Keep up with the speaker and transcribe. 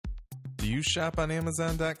Do you shop on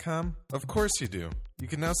Amazon.com? Of course you do. You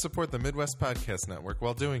can now support the Midwest Podcast Network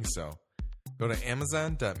while doing so. Go to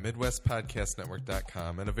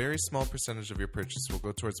amazon.midwestpodcastnetwork.com and a very small percentage of your purchase will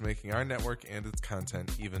go towards making our network and its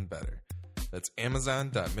content even better. That's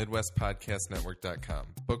amazon.midwestpodcastnetwork.com.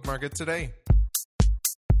 Bookmark it today.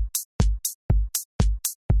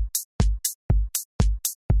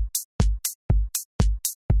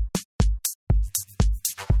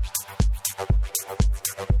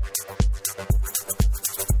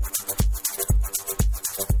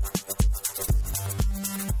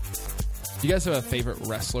 Do you guys have a favorite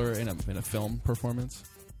wrestler in a film performance?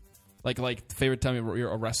 Like favorite time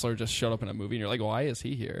a wrestler just showed up in a movie and you're like, why is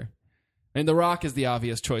he here? I mean, The Rock is the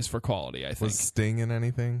obvious choice for quality, I think. Was Sting in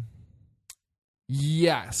anything?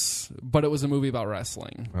 Yes, but it was a movie about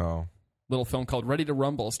wrestling. Oh. Little film called Ready to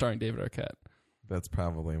Rumble starring David Arquette. That's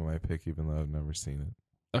probably my pick, even though I've never seen it.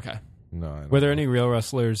 Okay. No, I don't Were there any real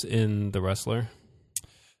wrestlers in The Wrestler?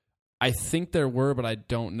 I think there were, but I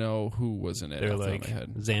don't know who was in it. They're off the top like of my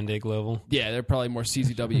head. Zandig level. Yeah, they're probably more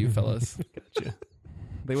CZW fellas. Gotcha.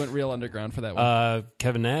 They went real underground for that one.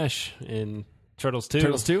 Kevin Nash in Turtles 2.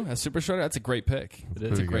 Turtles 2 as Super Shredder. That's a great pick.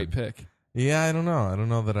 It's a great pick. Yeah, I don't know. I don't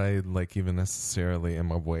know that I even necessarily am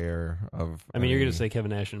aware of. I mean, you're going to say Kevin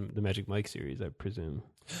Nash in the Magic Mike series, I presume.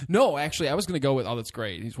 No, actually, I was going to go with, that's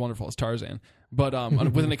great. He's wonderful as Tarzan. But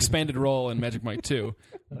with an expanded role in Magic Mike 2.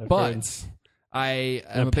 But I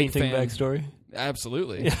am a big painting fan. backstory?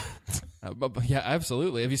 Absolutely. Yeah. Yeah,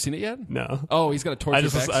 absolutely. Have you seen it yet? No. Oh, he's got a torture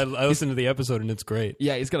I listened to the episode, and it's great.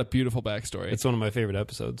 Yeah, he's got a beautiful backstory. It's one of my favorite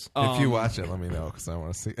episodes. If you watch it, let me know, because I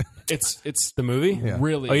want to see it. It's The movie? Yeah.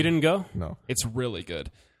 really... Oh, you didn't go? No. It's really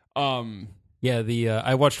good. Yeah,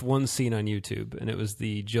 I watched one scene on YouTube, and it was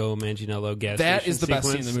the Joe Manganiello gas That station is the best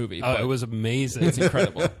sequence. scene in the movie. Oh, but it was amazing. It's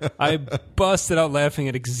incredible. I busted out laughing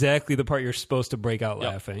at exactly the part you're supposed to break out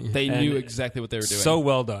laughing. They And knew exactly what they were doing. So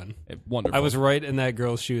well done. Wonderful. I was right in that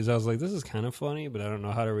girl's shoes. I was like, this is kind of funny, but I don't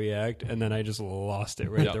know how to react. And then I just lost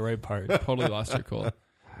it right at the right part. Totally lost your cool.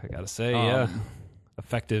 I gotta say, yeah.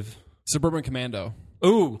 Effective. Suburban Commando.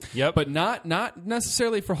 Ooh, yep. But not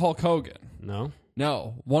necessarily for Hulk Hogan. No?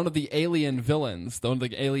 No. One of the alien villains, one of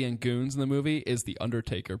the alien goons in the movie is the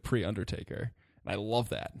Undertaker, pre-Undertaker. And I love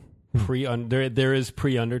that. There is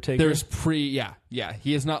pre-Undertaker? There's yeah.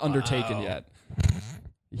 He is not undertaken yet.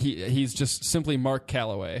 He's just simply Mark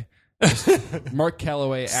Calloway. Mark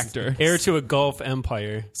Calloway, actor. Heir to a Gulf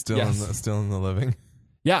empire. Still Yes. in the living.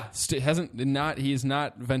 Yeah, he's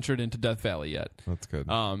not ventured into Death Valley yet. That's good.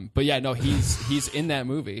 But yeah, no, he's in that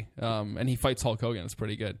movie, and he fights Hulk Hogan. It's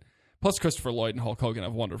pretty good. Plus, Christopher Lloyd and Hulk Hogan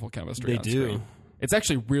have wonderful chemistry. They on do. Screen. It's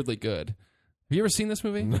actually really good. Have you ever seen this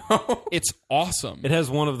movie? No. It's awesome. It has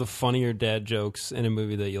one of the funnier dad jokes in a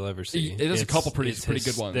movie that you'll ever see. It has a couple pretty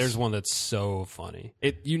good ones. There's one that's so funny.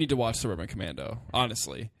 You need to watch Suburban Commando.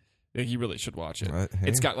 Honestly, you really should watch it. Hey.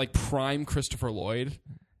 It's got like prime Christopher Lloyd,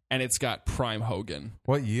 and it's got prime Hogan.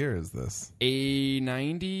 What year is this? A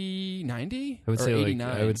 90? I would or say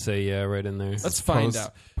 89? yeah, right in there. Let's find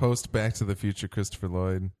out. Post Back to the Future Christopher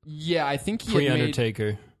Lloyd. Yeah, I think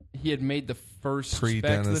Pre-Undertaker. he had made the first Back to the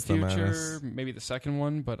Pre-Dennis the Future, Menace. maybe the second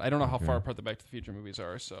one, but I don't know how far apart the Back to the Future movies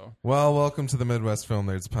are. So Well, welcome to the Midwest Film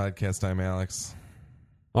Nerds podcast. I'm Alex.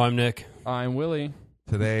 Oh, I'm Nick. I'm Willie.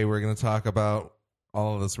 Today we're going to talk about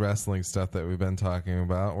all of this wrestling stuff that we've been talking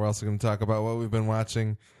about. We're also going to talk about what we've been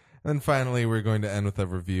watching. And then finally, we're going to end with a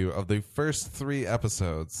review of the first 3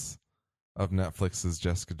 episodes of Netflix's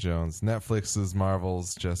Jessica Jones. Netflix's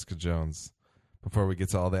Marvel's Jessica Jones. Before we get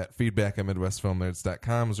to all that, feedback at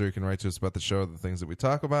MidwestFilmNerds.com is where you can write to us about the show, the things that we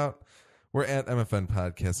talk about. We're at MFN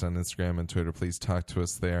Podcast on Instagram and Twitter. Please talk to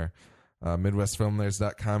us there.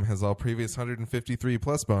 MidwestFilmNerds.com has all previous 153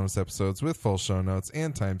 plus bonus episodes with full show notes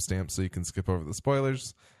and timestamps so you can skip over the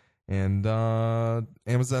spoilers. And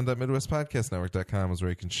Amazon.MidwestPodcastNetwork.com is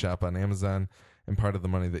where you can shop on Amazon, and part of the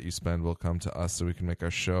money that you spend will come to us so we can make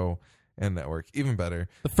our show and network even better.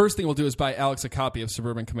 The first thing we'll do is buy Alex a copy of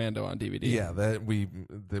Suburban Commando on DVD. Yeah, that we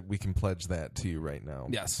can pledge that to you right now.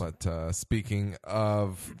 Yes. But speaking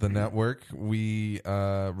of the network, we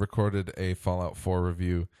recorded a Fallout 4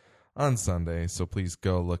 review on Sunday, so please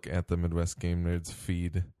go look at the Midwest Game Nerds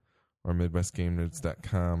feed or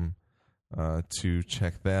MidwestGameNerds.com to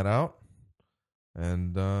check that out.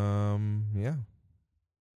 And yeah.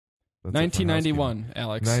 That's 1991,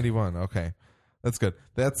 Alex. 91, okay. That's good.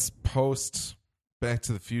 That's post Back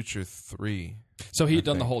to the Future 3. So he had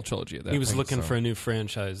done the whole trilogy of that. He was looking so. for a new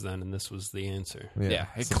franchise then, and this was the answer. Yeah,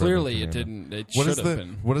 Suburban clearly it Commando. didn't. It What should is have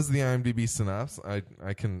been. What is the IMDb synopsis? I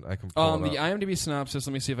can pull The it up. IMDb synopsis.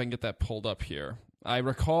 Let me see if I can get that pulled up here. I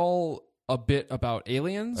recall a bit about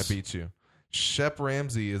aliens. I beat you. Shep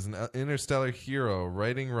Ramsey is an interstellar hero,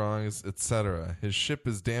 righting wrongs, etc. His ship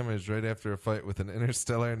is damaged right after a fight with an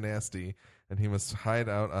interstellar nasty, and he must hide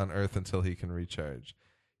out on Earth until he can recharge.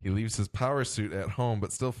 He leaves his power suit at home,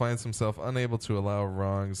 but still finds himself unable to allow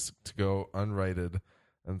wrongs to go unrighted,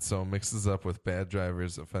 and so mixes up with bad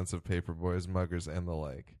drivers, offensive paperboys, muggers, and the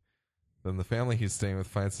like. Then the family he's staying with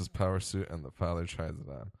finds his power suit, and the father tries it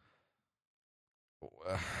on.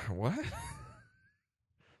 What?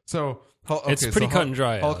 So It's pretty cut and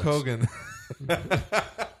dry, Hulk Alex. Hogan.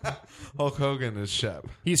 Hulk Hogan is Shep.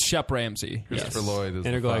 He's Shep Ramsey. Christopher Yes. Lloyd is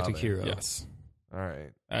Intergalactic the father. hero. Yes, All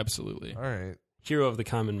right. absolutely. All right. Hero of the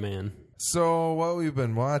common man. So what we've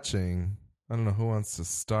been watching, I don't know who wants to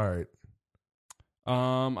start.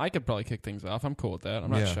 I could probably kick things off. I'm cool with that.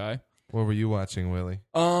 I'm not Yeah. shy. What were you watching, Willie?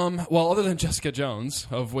 Well, other than Jessica Jones,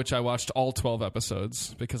 of which I watched all 12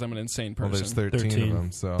 episodes because I'm an insane Well, person. there's 13 13. of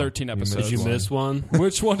them. So 13 you episodes. missed Did you one. miss one?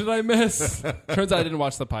 Which one did I miss? Turns out I didn't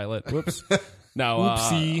watch the pilot. Whoops. No,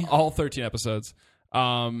 Whoopsie. all 13 episodes. You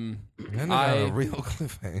ended on I a real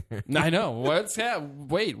cliffhanger. I know. What's that?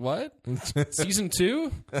 Wait, what? Season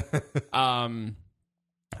 2?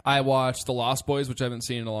 I watched The Lost Boys, which I haven't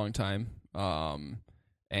seen in a long time.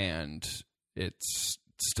 And it's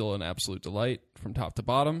still an absolute delight from top to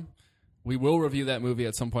bottom. We will review that movie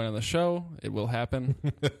at some point on the show. It will happen.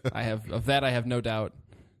 I have no doubt.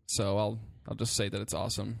 So I'll just say that it's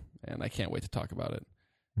awesome, and I can't wait to talk about it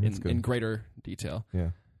That's good. in greater detail.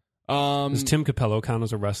 Yeah. Does Tim Capello count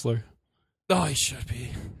as a wrestler? Oh, he should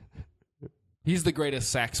be. He's the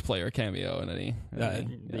greatest sax player cameo in any. Yes.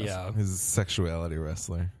 Yeah. His sexuality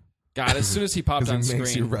wrestler. God, as soon as he popped Because on he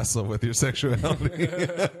makes you screen, wrestle with your sexuality.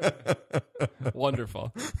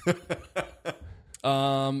 wonderful.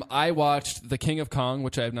 I watched The King of Kong,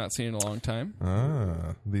 which I have not seen in a long time.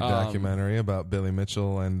 The documentary about Billy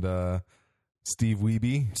Mitchell and Steve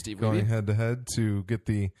Wiebe Steve going Wiebe. head to head to get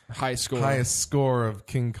the High score. highest score of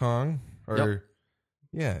King Kong. Or Yep.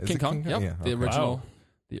 yeah, is King it Kong. Yep. Yeah, The okay. original.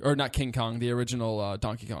 Or not King Kong, the original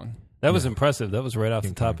Donkey Kong. That was impressive. That was right off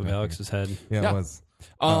King the top Kong, of yeah. Alex's head. Yeah, Yeah. it was.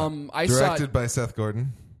 I saw. Directed by Seth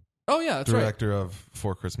Gordon, Oh yeah, that's right. director of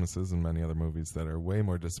Four Christmases and many other movies that are way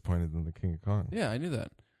more disappointed than The King of Kong. Yeah, I knew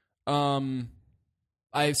that.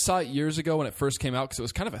 I saw it years ago when it first came out because it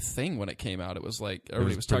was kind of a thing when it came out. It was like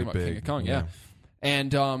everybody was talking about pretty King big, of Kong. yeah.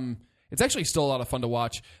 And it's actually still a lot of fun to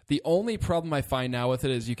watch. The only problem I find now with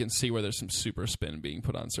it is you can see where there's some super spin being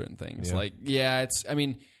put on certain things. Yeah.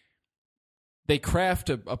 They craft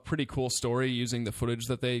a pretty cool story using the footage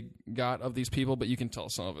that they got of these people, but you can tell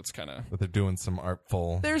some of it's kind of... But they're doing some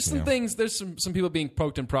artful. There's some things, there's some people being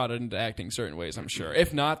poked and prodded into acting certain ways, I'm sure.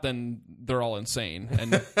 If not, then they're all insane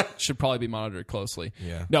and should probably be monitored closely.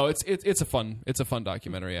 Yeah. No, it's a fun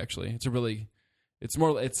documentary, actually. It's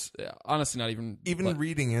honestly not even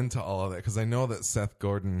Reading into all of that, because I know that Seth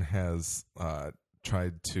Gordon has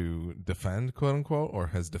tried to defend, quote unquote, or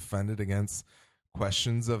has defended against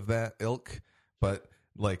questions of that ilk, but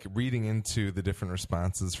like reading into the different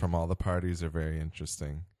responses from all the parties are very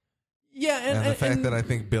interesting. Yeah, And the fact that I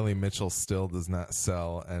think Billy Mitchell still does not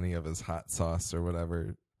sell any of his hot sauce or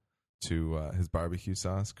whatever to his barbecue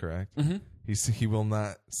sauce, correct? Mm-hmm. He will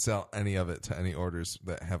not sell any of it to any orders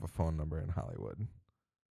that have a phone number in Hollywood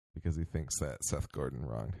because he thinks that Seth Gordon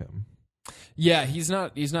wronged him. Yeah, he's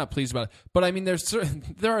not pleased about it. But I mean, there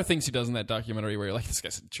are things he does in that documentary where you're like, this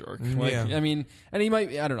guy's a jerk. Like, Yeah. I mean, and he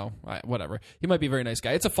might, I don't know, whatever. He might be a very nice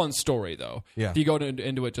guy. It's a fun story though. Yeah. If you go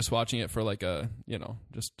into it just watching it for like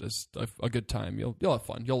just as a good time, you'll have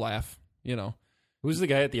fun. You'll laugh. Who's the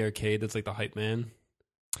guy at the arcade that's like the hype man?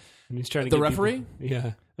 And he's trying to The get referee? People,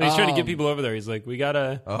 yeah. And he's trying to get people over there. He's like, we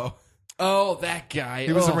gotta. Oh, that guy.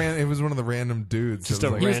 He was Oh. It was one of the random dudes. Just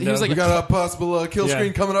that was a like, random. he was like we a got a possible kill Yeah.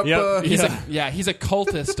 screen coming up. Yep. He's a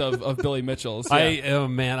cultist of Billy Mitchell's. Yeah.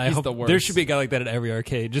 I He's hope the worst. there should be a guy like that at every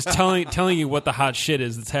arcade, just telling you what the hot shit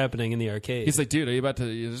is that's happening in the arcade. He's like, dude, there's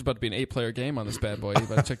about to be an 8-player game on this bad boy. You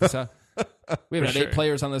better check this out. We haven't had 8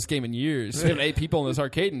 players on this game in years. We haven't had 8 people in this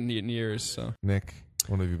arcade in years. So Nick,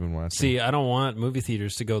 what have you been watching? See, I don't want movie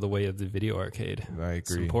theaters to go the way of the video arcade. I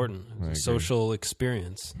It's agree. important. I agree. Social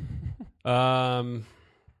experience.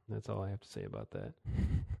 That's all I have to say about that.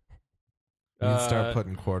 You need to start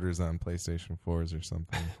putting quarters on PlayStation 4s or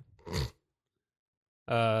something.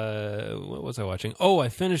 What was I watching? Oh, I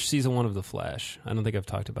finished season 1 of The Flash. I don't think I've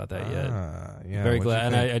talked about that yet. Yeah, Very what'd glad. you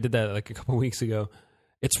And think? I did that like a couple weeks ago.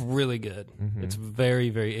 It's really good. Mhm. It's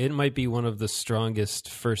very, very... It might be one of the strongest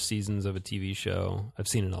first seasons of a TV show I've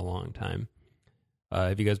seen in a long time.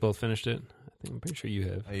 Have you guys both finished it? I'm pretty sure you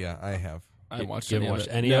have. Yeah, I have. I haven't watched You any haven't of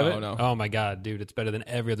watched it. any No, of it? no. Oh my god, dude, it's better than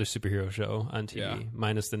every other superhero show on TV, Yeah.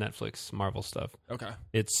 minus the Netflix Marvel stuff. Okay.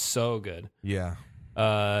 It's so good. Yeah.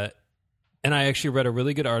 And I actually read a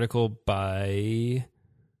really good article by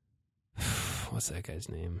what's that guy's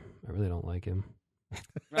name? I really don't like him.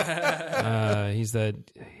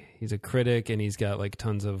 He's a critic, and he's got like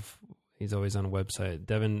tons of. He's always on a website.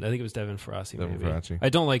 Devin, I think it was Devin Faraci. Devin Maybe. Faraci. I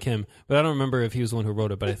don't like him, but I don't remember if he was the one who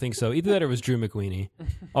wrote it. But I think so. Either that or it was Drew McWeeny.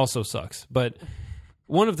 Also sucks. But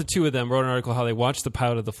one of the two of them wrote an article how they watched the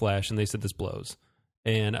pilot of The Flash and they said this blows.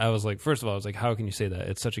 And I was like, first of all, I was like, how can you say that?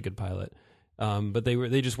 It's such a good pilot. But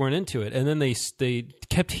they just weren't into it. And then they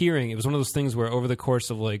kept hearing. It was one of those things where over the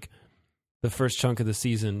course of like the first chunk of the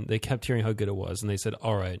season, they kept hearing how good it was, and they said,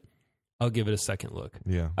 all right, I'll give it a second look.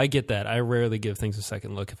 Yeah. I get that. I rarely give things a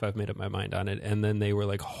second look if I've made up my mind on it. And then they were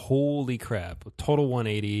like, holy crap, total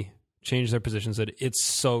 180, changed their position, said, it's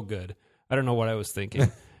so good. I don't know what I was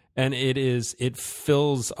thinking. And it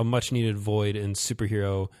fills a much needed void in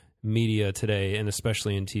superhero media today, and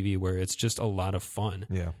especially in TV, where it's just a lot of fun.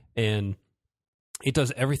 Yeah. And it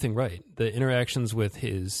does everything right. The interactions with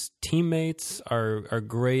his teammates are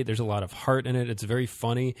great. There's a lot of heart in it. It's very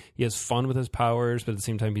funny. He has fun with his powers, but at the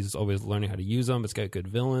same time, he's always learning how to use them. It's got good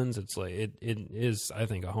villains. It's like it is, I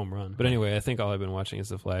think, a home run. But anyway, I think all I've been watching is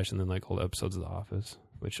The Flash and then like old episodes of The Office,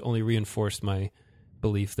 which only reinforced my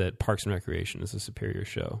belief that Parks and Recreation is a superior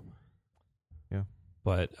show. Yeah.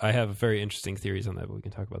 But I have very interesting theories on that, but we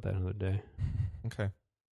can talk about that another day. Okay.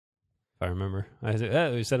 If I remember.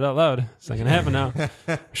 We said it out loud. It's not going to happen now.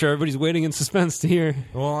 I'm sure everybody's waiting in suspense to hear.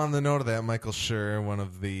 Well, on the note of that, Michael Schur, one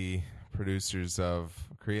of the producers of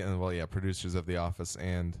producers of The Office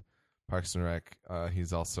and Parks and Rec,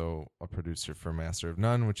 he's also a producer for Master of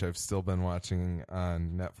None, which I've still been watching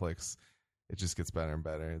on Netflix. It just gets better and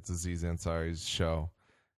better. It's Aziz Ansari's show.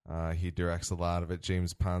 He directs a lot of it.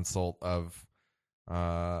 James Ponsoldt of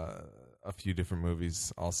a few different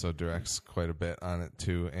movies also directs quite a bit on it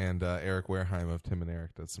too, and Eric Wareheim of Tim and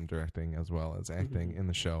Eric does some directing as well as acting in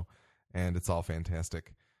the show, and it's all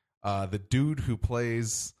fantastic. The dude who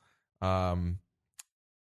plays Oliver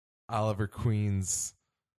Queen's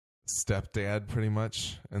stepdad pretty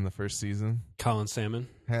much in the first season Colin Salmon.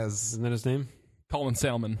 has Isn't that his name? Colin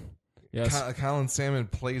Salmon. Yes. Colin Salmon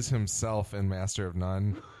plays himself in Master of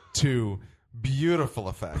None to beautiful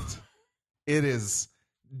effect. It is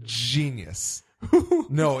genius.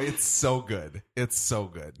 No, it's so good. It's so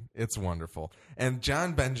good. It's wonderful. And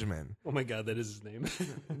John Benjamin. Oh my God, that is his name.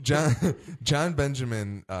 John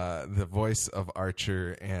Benjamin, the voice of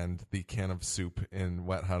Archer and the can of soup in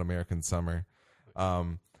Wet Hot American Summer.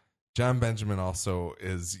 John Benjamin also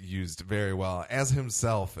is used very well as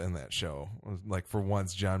himself in that show. Like, for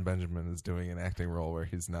once, John Benjamin is doing an acting role where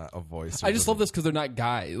he's not a voice. I just love this because they're not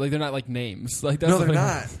guys. Like, they're not like names. Like, that's No, the they're thing.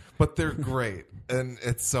 not. But they're great, and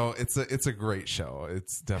it's a great show.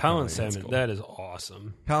 It's definitely Colin it's Salmon, cool. that is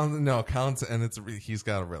awesome. Colin, and he's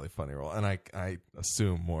got a really funny role, and I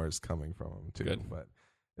assume more is coming from him too. Good. But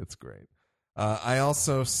it's great. I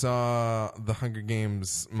also saw The Hunger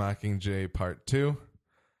Games: Mockingjay Part 2.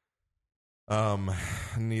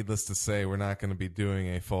 Needless to say, we're not going to be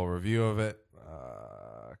doing a full review of it,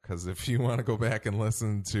 because if you want to go back and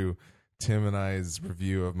listen to Tim and I's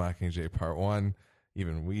review of Mockingjay Part 1,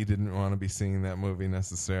 even we didn't want to be seeing that movie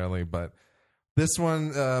necessarily, but this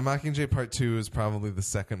one, Mockingjay Part 2, is probably the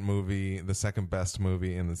second best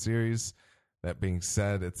movie in the series. That being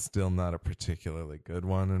said, it's still not a particularly good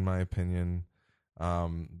one, in my opinion.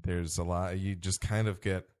 There's a lot, you just kind of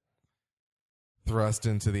get thrust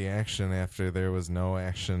into the action after there was no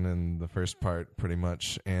action in the first part, pretty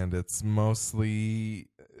much, and it's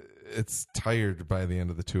tired by the end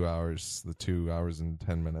of the 2 hours and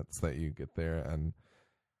 10 minutes that you get there. And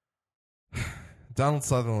Donald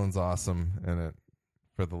Sutherland's awesome in it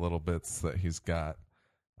for the little bits that he's got.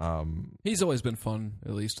 He's always been fun,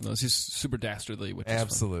 at least in those. He's super dastardly, which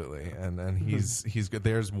Absolutely. is fun. And he's good.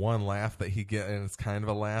 There's one laugh that he gets, and it's kind of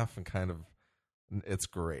a laugh, and it's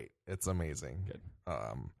great. It's amazing. Good.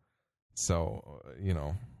 So,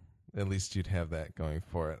 at least you'd have that going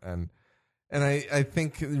for it. And I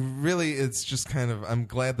think really it's just kind of, I'm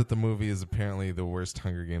glad that the movie is apparently the worst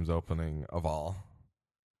Hunger Games opening of all,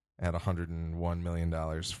 at $101 million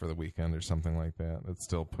for the weekend or something like that. It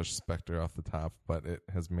still pushed Spectre off the top, but it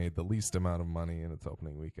has made the least amount of money in its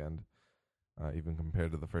opening weekend, even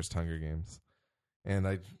compared to the first Hunger Games. And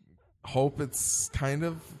I hope it's kind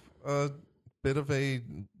of a bit of a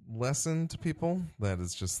lesson to people that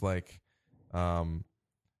is just like,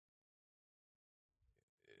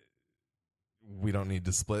 we don't need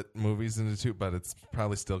to split movies into two, but it's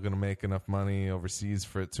probably still going to make enough money overseas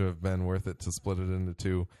for it to have been worth it to split it into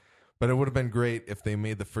two. But it would have been great if they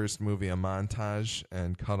made the first movie a montage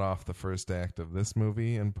and cut off the first act of this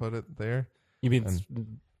movie and put it there. You mean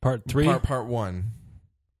And part 3? Part 1.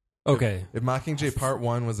 Okay. If Mockingjay Part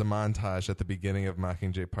 1 was a montage at the beginning of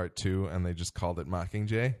Mockingjay Part 2 and they just called it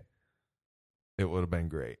Mockingjay, it would have been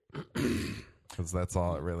great. Because that's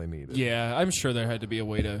all it really needed. Yeah, I'm sure there had to be a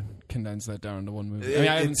way to condense that down into one movie. It,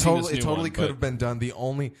 I haven't it seen totally, this new it totally one, could but- have been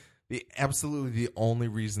done. Absolutely the only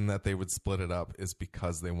reason that they would split it up is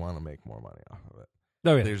because they want to make more money off of it.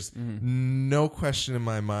 Oh, yeah. There's no question in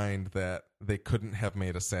my mind that they couldn't have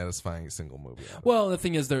made a satisfying single movie out of it. Well, the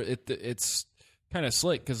thing is, it's kind of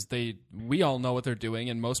slick because we all know what they're doing,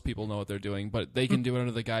 and most people know what they're doing, but they can do it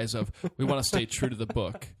under the guise of we want to stay true to the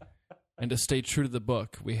book, and to stay true to the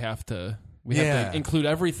book, we have to include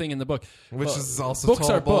everything in the book, Which is also books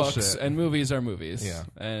total are books bullshit. and movies are movies. Yeah.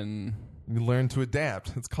 And You learn to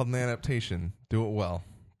adapt. It's called an adaptation. Do it well.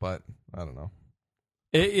 But I don't know.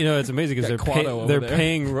 It's amazing because Got Quado over they're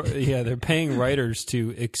there. paying writers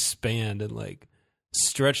to expand and like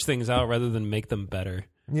stretch things out rather than make them better,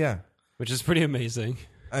 Yeah. which is pretty amazing.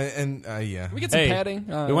 Yeah. we get some Hey, padding.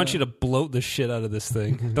 We want you to bloat the shit out of this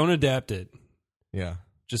thing. Don't adapt it. Yeah.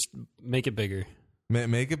 Just make it bigger.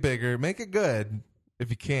 Make it bigger. Make it good if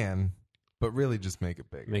you can. But really just make it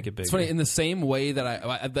bigger. Make it bigger. It's funny, in the same way that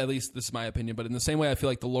at least this is my opinion, but in the same way I feel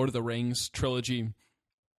like the Lord of the Rings trilogy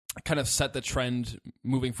kind of set the trend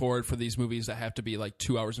moving forward for these movies that have to be like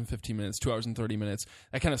 2 hours and 15 minutes, 2 hours and 30 minutes.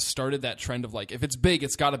 That kind of started that trend of like, if it's big,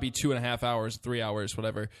 it's got to be 2.5 hours, 3 hours,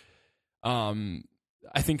 whatever.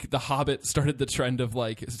 I think The Hobbit started the trend of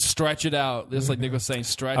like, stretch it out. Just like Nick was saying,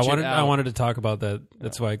 stretch it out. I wanted to talk about that.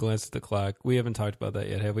 That's why I glanced at the clock. We haven't talked about that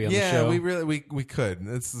yet, have we? On the show? we really we could.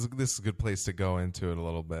 This is a good place to go into it a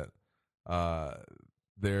little bit.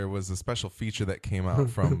 There was a special feature that came out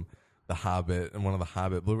from The Hobbit, and one of the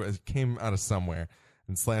Hobbit Blu-rays came out of somewhere,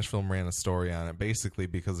 and Slash Film ran a story on it, basically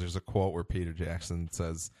because there's a quote where Peter Jackson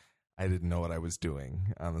says, "I didn't know what I was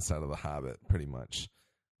doing" on the set of The Hobbit, pretty much.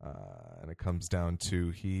 And it comes down to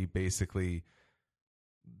he basically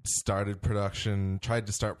tried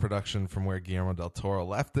to start production from where Guillermo del Toro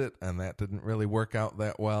left it, and that didn't really work out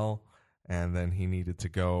that well. And then he needed to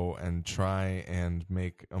go and try and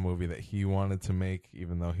make a movie that he wanted to make,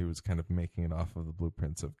 even though he was kind of making it off of the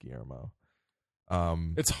blueprints of Guillermo.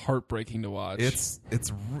 It's heartbreaking to watch. It's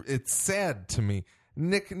sad to me.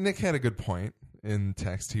 Nick had a good point in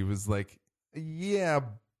text. He was like, "Yeah,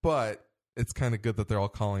 but it's kind of good that they're all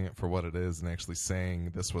calling it for what it is and actually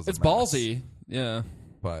saying this was." It's a mess. ballsy, yeah.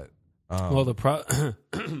 But Well,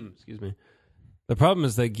 excuse me. The problem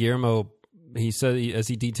is that Guillermo, he said, as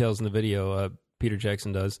he details in the video, Peter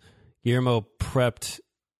Jackson does, Guillermo prepped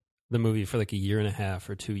the movie for like a year and a half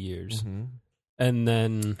or 2 years. Mhm. And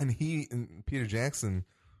then... And Peter Jackson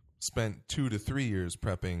spent 2 to 3 years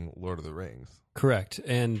prepping Lord of the Rings. Correct.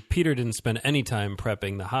 And Peter didn't spend any time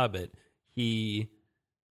prepping The Hobbit. He...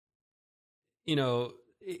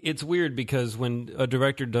 it's weird because when a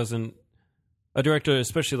director,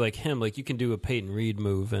 especially like him, like you can do a Peyton Reed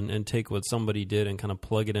move and take what somebody did and kind of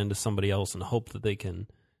plug it into somebody else and hope that they can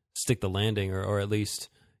stick the landing or at least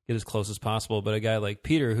get as close as possible. But a guy like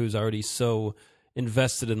Peter, who's already so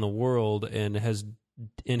invested in the world and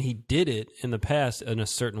he did it in the past in a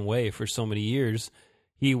certain way for so many years,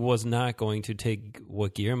 he was not going to take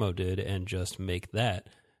what Guillermo did and just make that.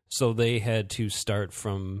 So they had to start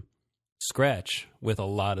from scratch with a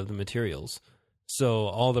lot of the materials. So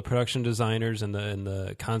all the production designers and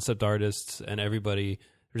the concept artists and everybody,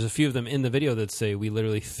 there's a few of them in the video that say we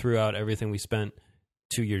literally threw out everything we spent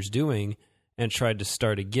 2 years doing and tried to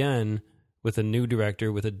start again with a new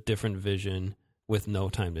director with a different vision with no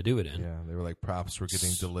time to do it in. Yeah, they were like props were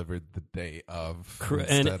getting delivered the day of.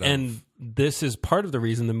 And this is part of the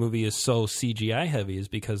reason the movie is so CGI heavy is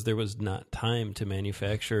because there was not time to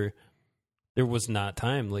manufacture. There was not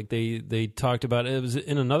time. Like they talked about it was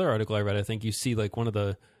in another article I read. I think you see like one of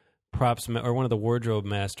the props or one of the wardrobe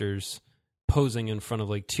masters posing in front of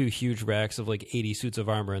like 2 huge racks of like 80 suits of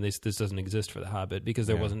armor, and this doesn't exist for The Hobbit because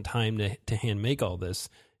there wasn't time to hand make all this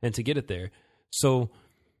and to get it there. So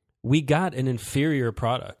we got an inferior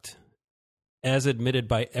product, as admitted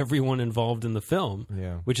by everyone involved in the film,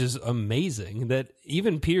 which is amazing. That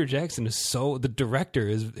even Peter Jackson is the director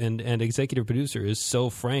and executive producer is so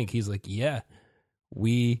frank. He's like, yeah,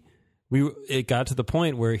 it got to the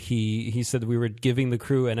point where he said we were giving the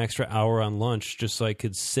crew an extra hour on lunch just so I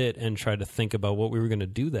could sit and try to think about what we were going to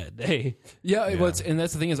do that day. Yeah. And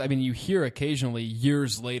that's the thing is, I mean, you hear occasionally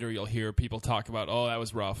years later, you'll hear people talk about, oh, that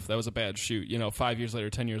was rough. That was a bad shoot, 5 years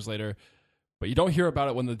later, 10 years later. But you don't hear about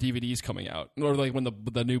it when the DVD's coming out or like when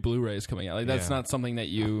the new Blu-ray is coming out. Like that's not something that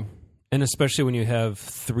you And especially when you have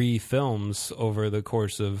 3 films over the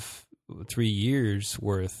course of 3 years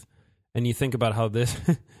worth, and you think about how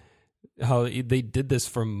how they did this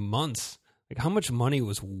for months. Like how much money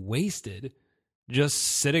was wasted just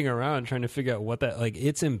sitting around trying to figure out what that, like,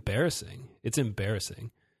 it's embarrassing. It's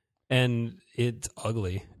embarrassing. And it's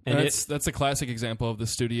ugly. And that's a classic example of the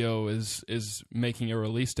studio is making a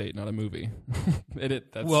release date, not a movie.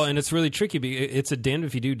 Well, and it's really tricky. It's a damned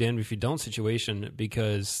if you do, damned if you don't situation,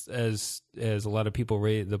 because as a lot of people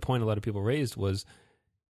the point a lot of people raised was,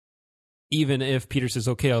 even if Peter says,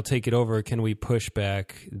 okay, I'll take it over, can we push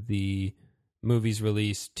back the movie's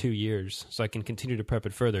release 2 years so I can continue to prep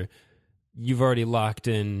it further? You've already locked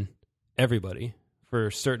in everybody for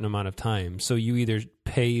a certain amount of time. So you either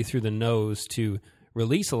pay through the nose to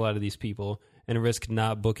release a lot of these people and risk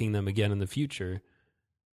not booking them again in the future,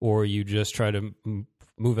 or you just try to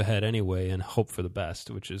move ahead anyway and hope for the best,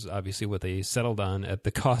 which is obviously what they settled on at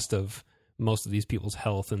the cost of most of these people's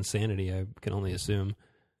health and sanity, I can only assume.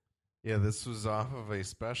 Yeah, this was off of a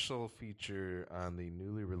special feature on the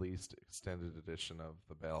newly released extended edition of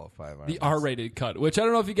The Battle of Five Armies. The R-rated cut, which I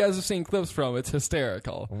don't know if you guys have seen clips from. It's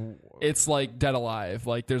hysterical. It's like Dead Alive.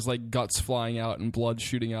 Like there's like guts flying out and blood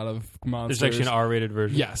shooting out of monsters. There's actually an R-rated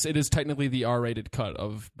version. Yes, it is technically the R-rated cut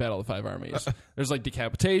of Battle of Five Armies. There's like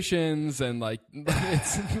decapitations and like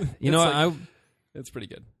it's it's pretty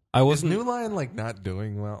good. I wasn't Is New Line like not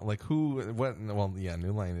doing well? Like New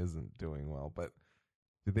Line isn't doing well, but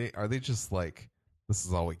are they just like, this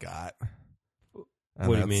is all we got? And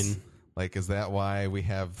what do you mean? Like, is that why we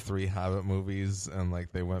have 3 Hobbit movies and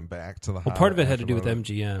like they went back to the Hobbit? Well, part of it had to do with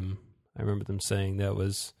MGM. I remember them saying there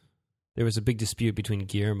was a big dispute between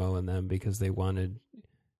Guillermo and them because they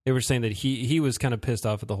were saying that he was kind of pissed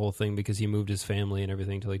off at the whole thing because he moved his family and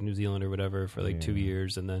everything to like New Zealand or whatever for like 2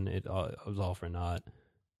 years, and then it was all for naught.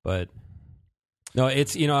 But no,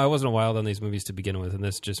 it's, I wasn't wild on these movies to begin with, and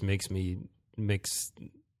this just makes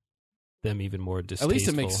them even more distasteful. At least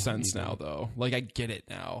it makes sense now, though. Like, I get it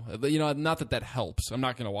now. Not that helps. I'm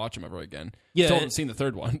not going to watch them ever again. Yeah, Still haven't seen the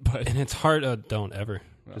third one, but and it's hard. Don't ever.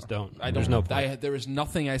 No. Just don't. There's no point. There was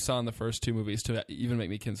nothing I saw in the first 2 movies to even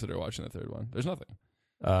make me consider watching the third one. There's nothing.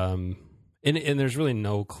 And there's really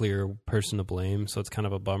no clear person to blame, so it's kind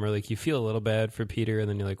of a bummer. Like, you feel a little bad for Peter, and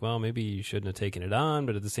then you're like, well, maybe you shouldn't have taken it on,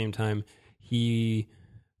 but at the same time,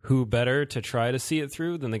 who better to try to see it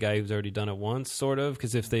through than the guy who's already done it once, sort of?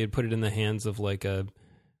 Because if they had put it in the hands of like I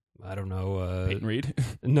don't know, Peyton Reed.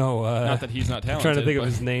 No, not that he's not talented. I'm trying to think of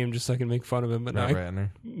his name just so I can make fun of him. But Matt Ratner.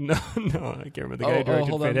 No, I can't remember the guy who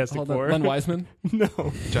directed Fantastic Four. Len Wiseman.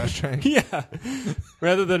 No, Josh Trank. Yeah,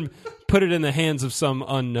 rather than put it in the hands of some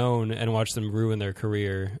unknown and watch them ruin their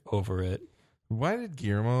career over it. Why did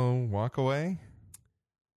Guillermo walk away?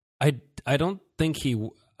 I don't think he.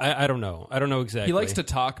 I don't know. I don't know exactly. He likes to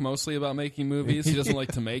talk mostly about making movies. He doesn't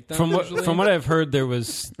like to make them. From what I've heard, there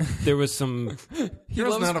was some. He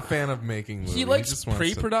was not a fan of making movies. He likes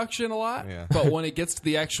pre-production a lot, but when it gets to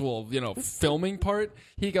the actual, filming part,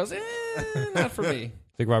 he goes, not for me.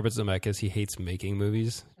 Like Robert Zemeckis, he hates making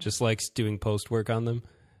movies, just likes doing post work on them.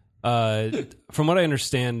 From what I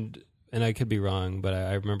understand, and I could be wrong, but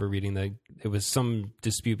I remember reading that it was some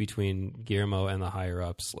dispute between Guillermo and the higher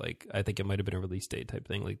ups. Like, I think it might have been a release date type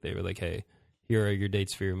thing. Like, they were like, "Hey, here are your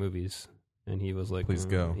dates for your movies," and he was like, "Please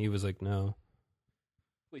go." He was like, "No,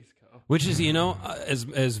 please go." Which is,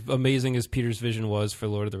 as amazing as Peter's vision was for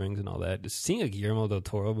Lord of the Rings and all that, just seeing a Guillermo del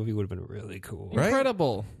Toro movie would have been really cool. Right?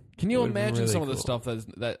 Incredible. Can you imagine really some of the cool. stuff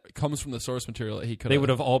that comes from the source material that he could? They would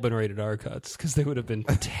have all been rated R cuts because they would have been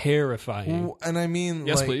terrifying. And I mean,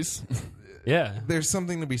 yes, please. Yeah, there's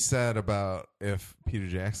something to be said about if Peter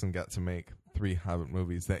Jackson got to make 3 Hobbit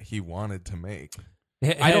movies that he wanted to make.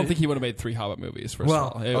 I don't think he would have made 3 Hobbit movies. First of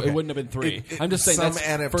all, it wouldn't have been 3. I'm just saying some that's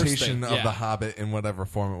adaptation first of thing. The Hobbit in whatever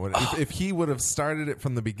form it would. If he would have started it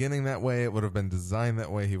from the beginning that way, it would have been designed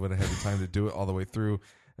that way. He would have had the time to do it all the way through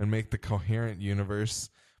and make the coherent universe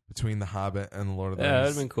between The Hobbit and The Lord of the Rings. Yeah, that would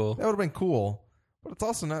have been cool. That would have been cool, but it's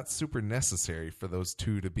also not super necessary for those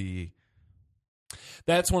 2 to be.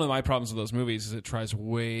 That's one of my problems with those movies is it tries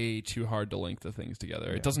way too hard to link the things together.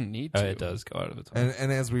 Yeah. It doesn't need to. It does go out of its way.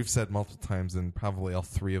 And as we've said multiple times in probably all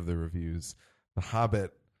 3 of the reviews, The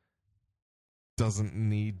Hobbit doesn't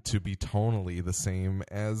need to be tonally the same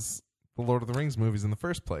as the Lord of the Rings movies in the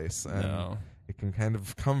first place. And it can kind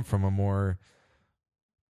of come from a more,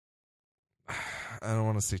 I don't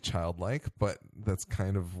want to say childlike, but that's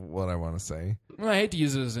kind of what I want to say. Well, I hate to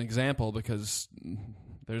use it as an example because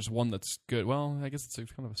there's one that's good. Well, I guess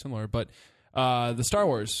it's kind of similar, but the Star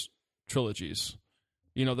Wars trilogies,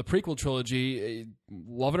 the prequel trilogy,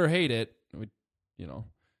 love it or hate it,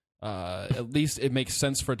 at least it makes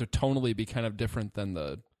sense for it to tonally be kind of different than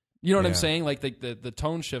the. You know what I'm saying? Like the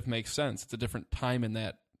tone shift makes sense. It's a different time in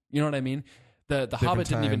that. You know what I mean? The Hobbit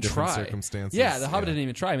didn't even try. Circumstances. Yeah, the Hobbit didn't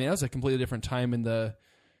even try. I mean, that was a completely different time in the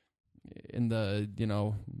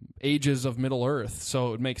ages of Middle Earth.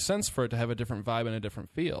 So it makes sense for it to have a different vibe and a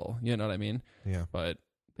different feel. You know what I mean? Yeah. But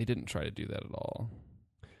they didn't try to do that at all.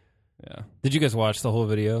 Yeah. Did you guys watch the whole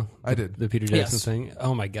video? I did. The Peter Jackson Yes. thing?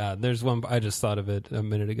 Oh my God. There's one, I just thought of it a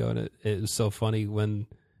minute ago, and it was so funny when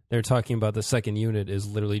they're talking about the second unit is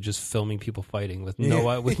literally just filming people fighting with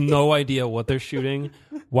no idea what they're shooting.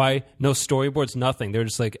 Why? No storyboards, nothing. They're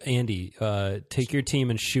just like, Andy, take your team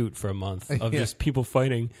and shoot for a month of just people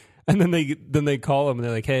fighting. And then they call them and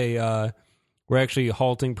they're like, hey, we're actually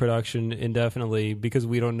halting production indefinitely because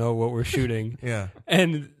we don't know what we're shooting. Yeah.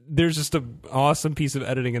 And there's just an awesome piece of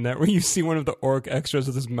editing in that where you see one of the orc extras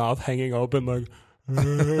with his mouth hanging open like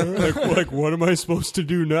what am I supposed to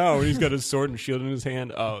do now? And he's got his sword and shield in his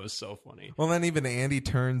hand. Oh, it was so funny. Well, then even Andy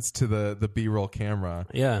turns to the B-roll camera,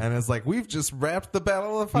 and is like, "We've just wrapped the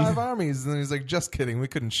Battle of the Five Armies," and then he's like, "Just kidding, we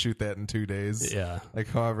couldn't shoot that in 2 days." Yeah, like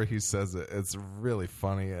however he says it, it's really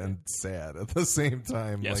funny and sad at the same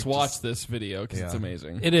time. Yes, like, watch this video because it's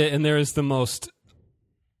amazing. It is, and there is the most.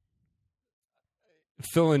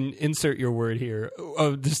 Phil, insert your word here.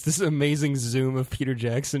 Of just this amazing zoom of Peter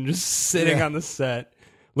Jackson just sitting on the set,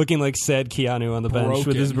 looking like sad Keanu on the bench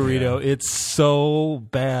with his burrito. Yeah. It's so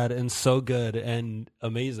bad and so good and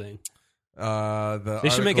amazing. They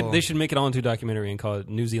should make it all into a documentary and call it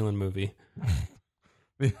New Zealand movie.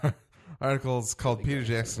 The article is called "Peter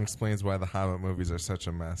Jackson Explains Why the Hobbit Movies Are Such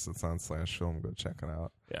a Mess." It's on /film. Go check it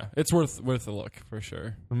out. Yeah, it's worth a look for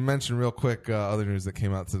sure. Mention real quick other news that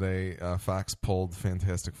came out today. Fox pulled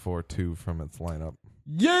Fantastic Four 2 from its lineup.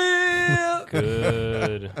 Yeah,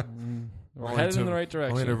 good. We're headed in the right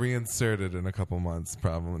direction. Only to reinsert it in a couple months.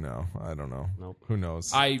 Probably no. I don't know. Nope. Who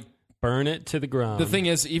knows? I burn it to the ground. The thing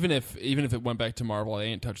is, even if it went back to Marvel, I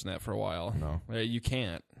ain't touching that for a while. No, you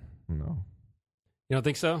can't. No, you don't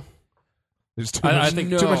think so? There's too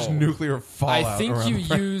much nuclear fallout.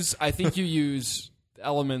 I think you use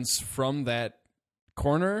elements from that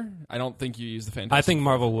corner. I don't think you use the Fantastic. I think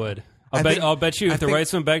Marvel would. I'll bet you if the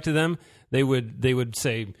rights went back to them, they would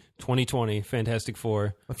say 2020 Fantastic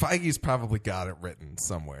Four. Feige's probably got it written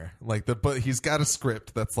somewhere. But he's got a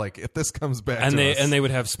script that's like, if this comes back, and they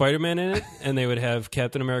would have Spider-Man in it, and they would have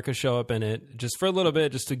Captain America show up in it just for a little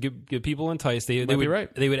bit, just to get people enticed. They would be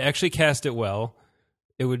right. They would actually cast it well.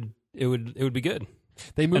 It would be good.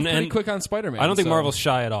 They moved pretty quick on Spider-Man. I don't think Marvel's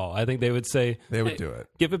shy at all. I think they would say they would do it.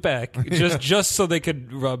 Give it back, just so they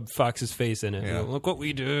could rub Fox's face in it. Yeah. Look what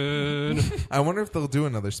we did. I wonder if they'll do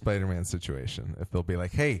another Spider-Man situation. If they'll be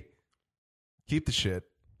like, "Hey, keep the shit.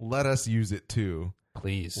 Let us use it too.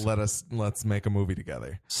 Please. Let's make a movie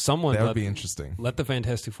together." That would be interesting. Let the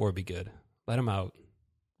Fantastic Four be good. Let them out.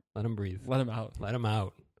 Let them breathe. Let them out. Let them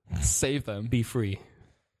out. Save them. Be free.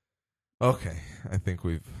 Okay, I think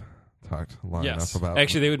we've talked long enough about.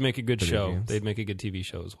 Actually, they would make a good show. Games. They'd make a good TV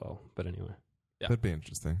show as well. But anyway, that'd be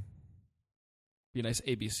interesting. Be a nice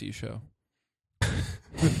ABC show.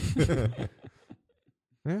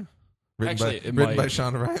 Yeah. Written by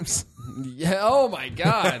Shonda Rhimes. Yeah. Oh my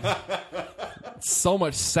God. So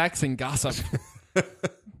much sex and gossip.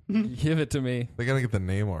 Give it to me. They gotta get the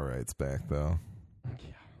Namor rights back, though.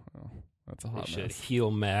 Yeah. Well, that's a hot should mess.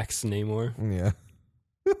 heel Max Namor. Yeah.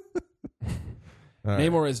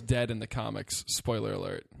 Namor is dead in the comics. Spoiler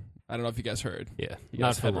alert. I don't know if you guys heard. Yeah. He got Not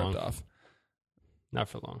his for head long. ripped off. Not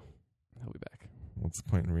for long. He'll be back. What's the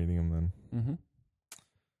point in reading them then? Mm-hmm.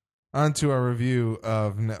 On to our review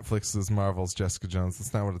of Netflix's Marvel's Jessica Jones.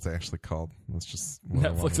 That's not what it's actually called. It's just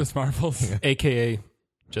Netflix's Marvels. Yeah. AKA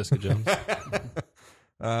Jessica Jones.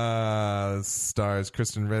 Stars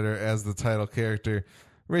Kristen Ritter as the title character,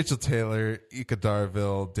 Rachel Taylor, Ika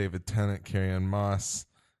Darville, David Tennant, Carrie-Anne Moss,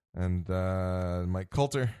 and Mike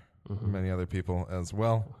Coulter, many other people as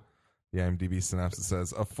well. The IMDb synopsis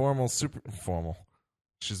says,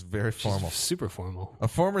 she's very formal. She's super formal. A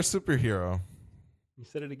former superhero. You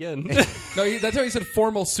said it again. No, that's how you said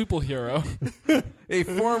formal superhero. A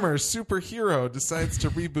former superhero decides to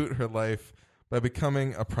reboot her life by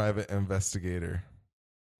becoming a private investigator.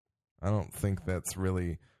 I don't think that's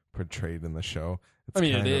really portrayed in the show.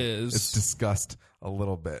 It is. It's discussed a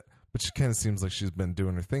little bit, but she kind of seems like she's been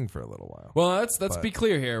doing her thing for a little while. Well, let's be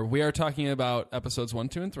clear here. We are talking about episodes 1,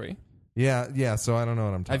 2, and 3. Yeah. So I don't know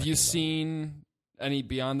what I'm talking about. Have you seen any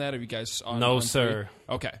beyond that? Have you guys on? No, on sir.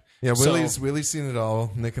 3? Okay. Yeah, Willie's seen it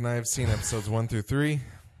all. Nick and I have seen episodes 1 through 3.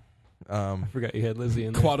 I forgot you had Lizzie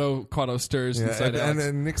in there. Quado stirs Yeah, inside and Alex.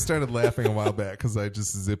 then Nick started laughing a while back because I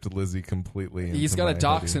just zipped Lizzie completely. He's into got a my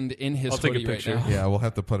dachshund in his I'll take a hoodie right picture. now. hoodie. Yeah, we'll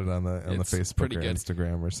have to put it on the It's Facebook pretty or good.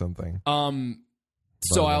 Instagram or something.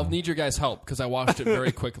 So I'll need your guys' help because I watched it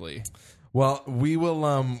very quickly. Well, we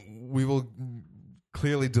will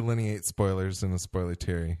clearly delineate spoilers in a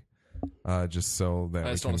spoiler-terry, just so that I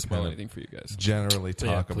we just don't can want to spoil kind of anything for you guys. generally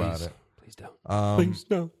Yeah, talk about please. it. Please don't. Please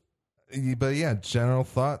no. But yeah, general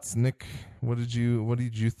thoughts. Nick, what did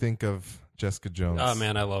you think of Jessica Jones? Oh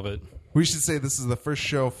man, I love it. We should say this is the first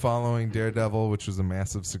show following Daredevil, which was a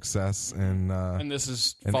massive success. And this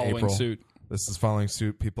is in following April. suit. This is following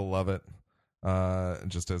suit. People love it.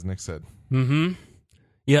 Just as Nick said. Mm-hmm.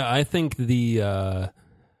 Yeah, I think the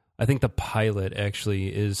pilot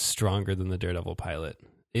actually is stronger than the Daredevil pilot.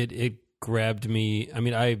 It grabbed me. I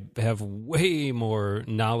mean, I have way more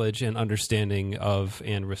knowledge and understanding of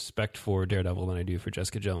and respect for Daredevil than I do for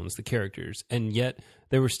Jessica Jones, the characters. And yet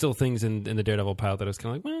there were still things in the Daredevil pilot that I was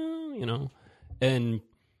kind of like, well, you know.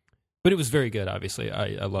 But it was very good, obviously.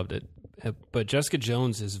 I loved it. But Jessica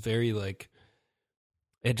Jones is very like,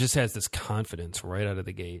 it just has this confidence right out of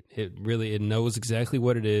the gate. It knows exactly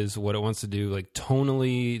what it is, what it wants to do, like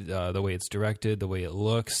tonally, the way it's directed, the way it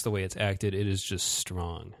looks, the way it's acted. It is just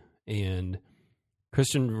strong. And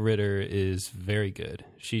Kristen Ritter is very good.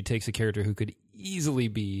 She takes a character who could easily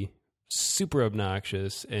be super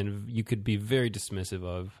obnoxious and you could be very dismissive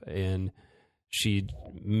of, and she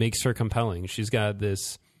makes her compelling. She's got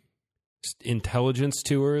this intelligence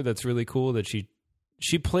to her that's really cool, that she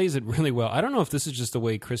plays it really well. I don't know if this is just the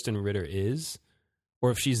way Kristen Ritter is,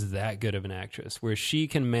 or if she's that good of an actress, where she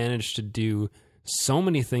can manage to do so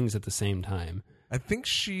many things at the same time. I think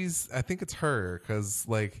it's her because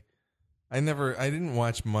like I didn't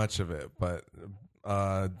watch much of it, but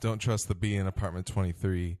Don't Trust the Bee in Apartment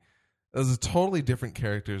 23. Those are totally different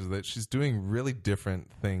characters that she's doing really different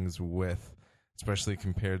things with, especially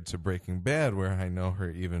compared to Breaking Bad, where I know her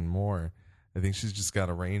even more. I think she's just got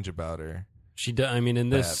a range about her. She does. I mean, in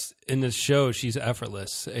this show, she's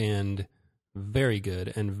effortless and very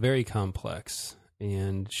good and very complex,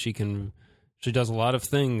 and she does a lot of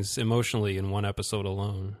things emotionally in one episode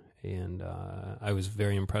alone. And I was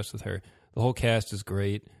very impressed with her. The whole cast is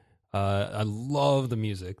great. I love the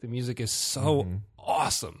music. The music is so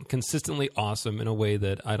awesome, consistently awesome in a way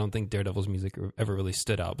that I don't think Daredevil's music ever really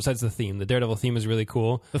stood out. Besides the theme, the Daredevil theme is really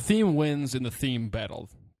cool. The theme wins in the theme battle,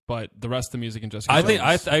 but the rest of the music in Jessica I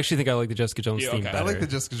Jones. actually think I like the Jessica Jones theme better. I like the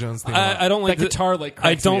Jessica Jones theme. a lot. I don't like that guitar like I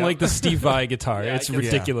cracks me don't up. like the Steve Vai guitar. Yeah, It's I get-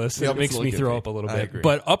 ridiculous. Yeah. It makes me It's throw goofy. up a little I bit. agree.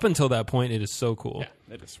 But up until that point, it is so cool.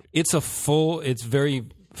 Yeah, it is sweet. It's very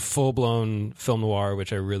full blown film noir,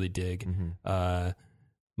 which I really dig.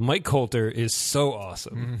 Mike Coulter is so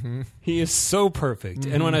awesome. He is so perfect.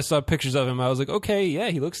 And when I saw pictures of him, I was like, okay, yeah,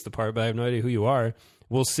 he looks the part, but I have no idea who you are.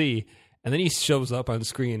 We'll see. And then he shows up on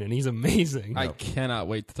screen, and he's amazing. I cannot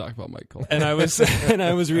wait to talk about Michael. And I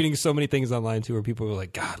was reading so many things online too, where people were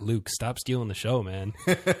like, "God, Luke, stop stealing the show, man.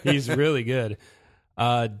 He's really good."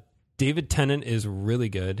 David Tennant is really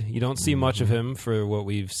good. You don't see much of him for what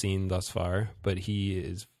we've seen thus far, but he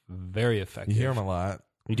is very effective. You hear him a lot.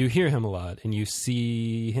 You do hear him a lot, and you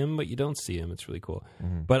see him, but you don't see him. It's really cool.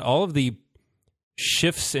 But all of the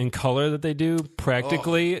shifts in color that they do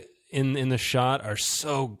practically in the shot are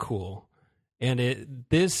so cool. And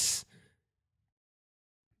this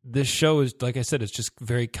show is, like I said, it's just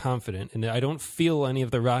very confident, and I don't feel any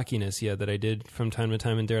of the rockiness yet that I did from time to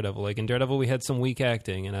time in Daredevil. Like in Daredevil, we had some weak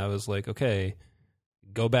acting, and I was like, okay,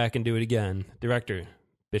 go back and do it again. Director,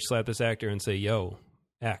 bitch slap this actor and say, yo,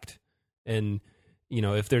 act. And you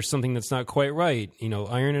know, if there's something that's not quite right, you know,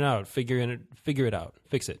 iron it out, figure it out,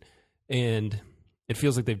 fix it. And it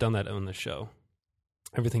feels like they've done that on the show.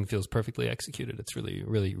 Everything feels perfectly executed. It's really,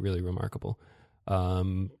 really, really remarkable.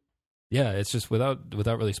 Yeah, it's just without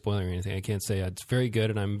really spoiling anything, I can't say it's very good,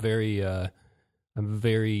 and I'm very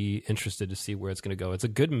interested to see where it's going to go. It's a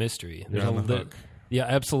good mystery. You're on the hook. Yeah,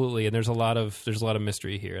 absolutely. And there's a lot of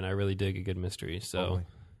mystery here, and I really dig a good mystery. So, Totally.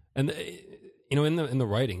 and you know, in the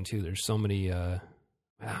writing too, there's so many.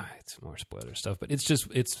 It's more spoiler stuff, but it's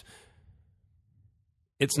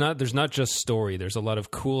not. There's not just story. There's a lot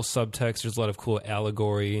of cool subtext. There's a lot of cool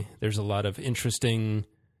allegory. There's a lot of interesting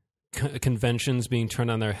conventions being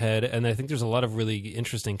turned on their head, and I think there's a lot of really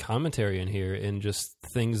interesting commentary in here, and just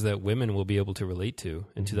things that women will be able to relate to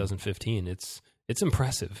in 2015. It's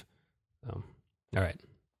impressive. All right,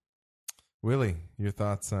 Willie, your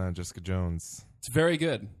thoughts on Jessica Jones? It's very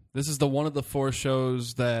good. This is one of the 4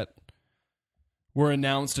 shows that were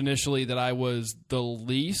announced initially that I was the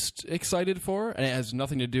least excited for, and it has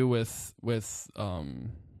nothing to do with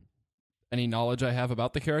any knowledge I have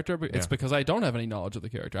about the character. But it's because I don't have any knowledge of the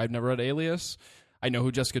character. I've never read Alias. I know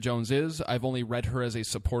who Jessica Jones is. I've only read her as a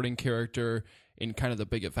supporting character in kind of the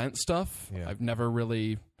big event stuff. Yeah. I've never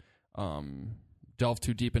really delved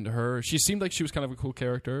too deep into her. She seemed like she was kind of a cool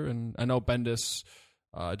character, and I know Bendis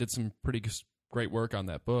did some pretty great work on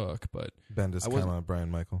that book. But Bendis,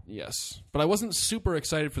 Brian Michael. Yes, but I wasn't super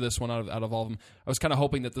excited for this one out of all of them. I was kind of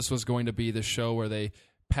hoping that this was going to be the show where they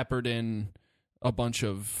peppered in a bunch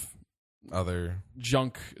of Other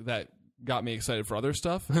junk that got me excited for other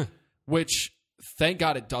stuff, which thank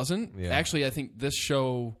God it doesn't. Yeah. Actually, I think this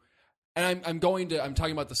show, and I'm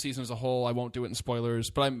talking about the season as a whole. I won't do it in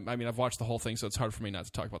spoilers, but I've watched the whole thing, so it's hard for me not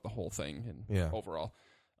to talk about the whole thing overall.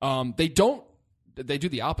 They do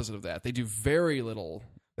the opposite of that. They do very little.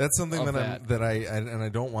 That's something that that I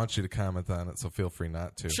don't want you to comment on it, so feel free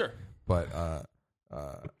not to. Sure. But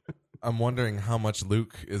I'm wondering how much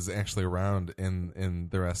Luke is actually around in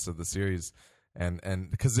the rest of the series, and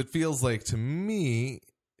because it feels like to me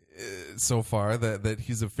so far that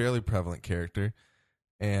he's a fairly prevalent character,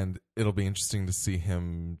 and it'll be interesting to see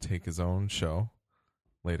him take his own show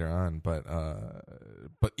later on. But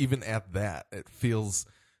even at that, it feels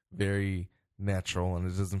very natural, and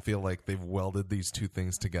it doesn't feel like they've welded these two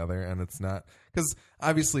things together. And it's not, because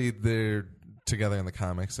obviously they're together in the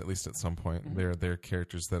comics, at least at some point. Mm-hmm. They're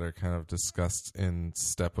characters that are kind of discussed in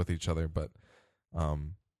step with each other. But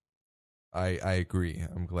I agree.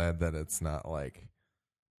 I'm glad that it's not like,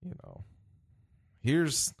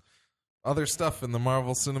 here's other stuff in the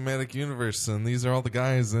Marvel Cinematic Universe, and these are all the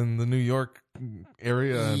guys in the New York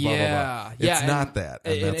area. And blah, blah, blah. It's not that.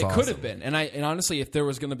 And that's it awesome. Could have been. And honestly, if there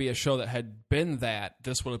was going to be a show that had been that,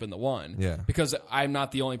 this would have been the one. Yeah. Because I'm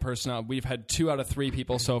not the only person. We've had 2 out of 3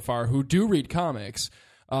 people so far who do read comics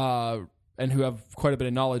and who have quite a bit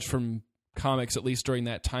of knowledge from comics, at least during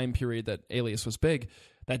that time period that Alias was big,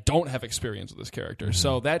 that don't have experience with this character. Mm-hmm.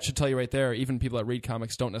 So that should tell you right there, even people that read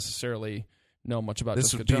comics don't necessarily know much about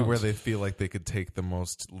this. Jessica Would be Jones. where they feel like they could take the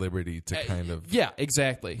most liberty to kind of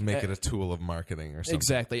exactly make it a tool of marketing or something.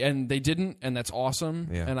 Exactly, and they didn't, and that's awesome,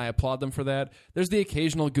 and I applaud them for that. There's the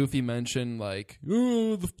occasional goofy mention like,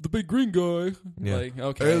 oh, the big green guy. Yeah. Like,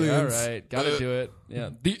 okay, Aliens. all right, gotta do it.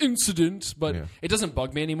 Yeah, the incident, but it doesn't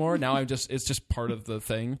bug me anymore. Now it's just part of the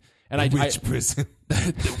thing. And prison.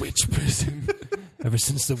 The witch prison. Ever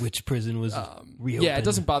since the witch prison was reopened. Yeah, it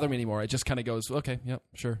doesn't bother me anymore. It just kind of goes, okay, yep,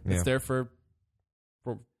 sure. Yeah. It's there for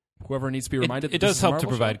whoever needs to be reminded. It does help to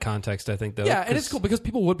provide context, I think, though. Yeah, and it's cool because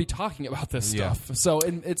people would be talking about this stuff. So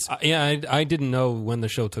it's I didn't know when the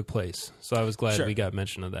show took place, so I was glad we got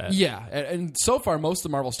mention of that. Yeah, and so far most of the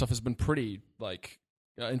Marvel stuff has been pretty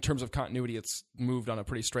in terms of continuity, it's moved on a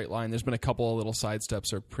pretty straight line. There's been a couple of little side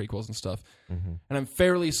steps or prequels and stuff, and I'm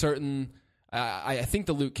fairly certain. I think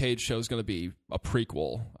the Luke Cage show is going to be a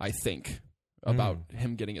prequel. I think about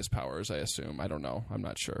him getting his powers. I assume. I don't know. I'm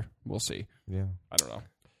not sure. We'll see. Yeah, I don't know.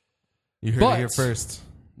 You heard it here first.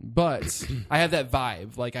 But I have that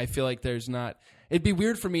vibe. Like, I feel like there's not... It'd be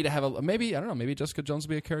weird for me to have maybe Jessica Jones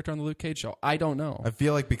will be a character on the Luke Cage show. I don't know. I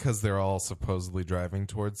feel like because they're all supposedly driving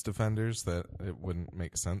towards Defenders that it wouldn't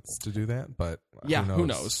make sense to do that, but who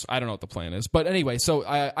knows? I don't know what the plan is. But anyway, so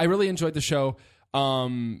I really enjoyed the show.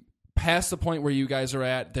 Past the point where you guys are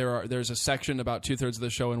at, there's a section about 2/3 of the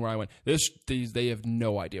show and where I went, they have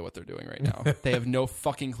no idea what they're doing right now. They have no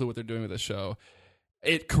fucking clue what they're doing with this show.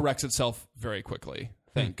 It corrects itself very quickly.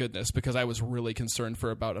 Thank goodness, because I was really concerned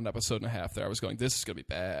for about an episode and a half there. I was going, this is going to be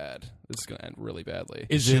bad. This is going to end really badly.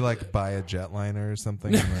 Is she buy a jetliner or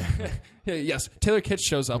something? Yes. Taylor Kitsch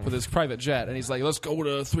shows up with his private jet, and he's like, let's go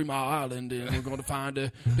to 3 Mile Island, and we're going to find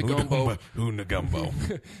the gumbo. Hoona gumbo.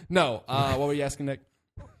 No. What were you asking, Nick?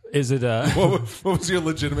 Is it... what was your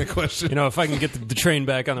legitimate question? If I can get the train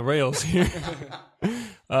back on the rails here.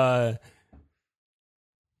 Oh,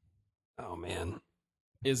 man.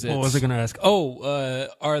 Is it? What was I going to ask?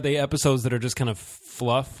 Are they episodes that are just kind of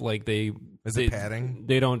fluff? Like Is it padding?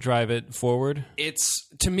 They don't drive it forward? It's,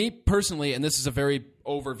 to me personally, and this is a very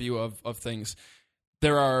overview of things,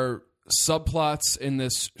 there are subplots in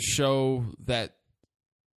this show that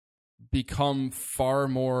become far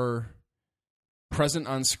more present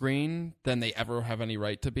on screen than they ever have any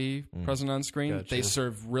right to be present on screen. Gotcha. They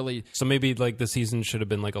serve really... So maybe the season should have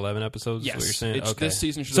been 11 episodes? Yes. Is what you're saying? Okay. This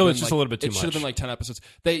season should have been... So it's just a little bit too much. It should have been 10 episodes.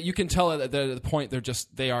 You can tell at the point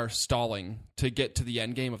they are stalling to get to the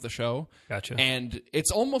end game of the show. Gotcha. And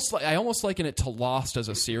it's almost like... I almost liken it to Lost as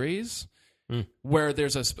a series, where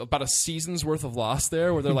there's about a season's worth of Lost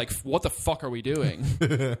there, where they're like, what the fuck are we doing?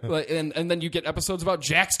 And then you get episodes about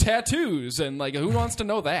Jack's tattoos, and who wants to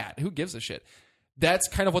know that? Who gives a shit? That's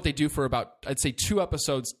kind of what they do for about, I'd say, 2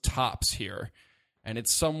 episodes tops here. and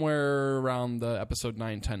it's somewhere around the episode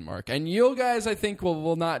 9-10 mark. And you guys, I think,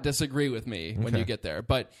 will not disagree with me when you get there.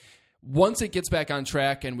 But once it gets back on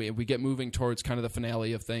track and we get moving towards kind of the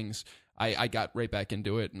finale of things, I got right back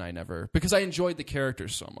into it, and because I enjoyed the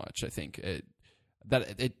characters so much. I think it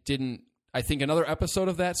didn't. I think another episode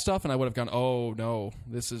of that stuff, and I would have gone, oh no,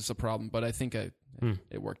 this is a problem. But I think it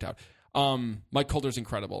worked out. Mike Coulter's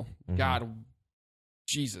incredible. Mm-hmm. God,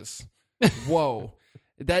 Jesus, whoa,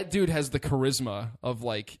 that dude has the charisma of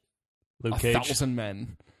like Luke 1,000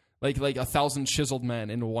 men, like 1,000 chiseled men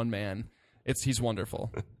into one man. He's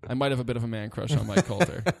wonderful. I might have a bit of a man crush on Mike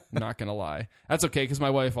Coulter. Not gonna lie, that's okay because my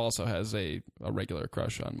wife also has a regular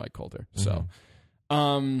crush on Mike Coulter. So,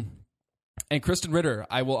 and Kristen Ritter,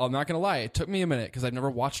 I'm not going to lie. It took me a minute because I've never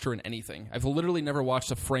watched her in anything. I've literally never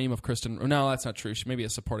watched a frame of Kristen. No, that's not true. She may be a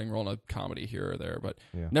supporting role in a comedy here or there, but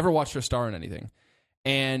never watched her star in anything.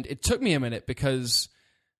 And it took me a minute because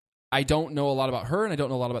I don't know a lot about her and I don't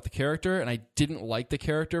know a lot about the character, and I didn't like the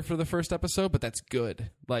character for the first episode, but that's good.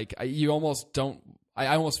 Like, I almost felt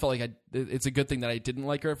like it's a good thing that I didn't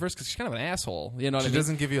like her at first because she's kind of an asshole. You know what I mean? She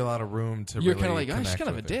doesn't give you a lot of room to. You're really kind of like, oh, she's kind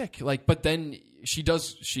of a dick. Like, but then she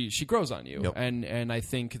does. She grows on you, and I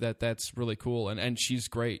think that's really cool. And she's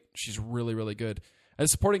great. She's really, really good. And the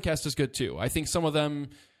supporting cast is good too. I think some of them,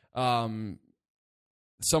 not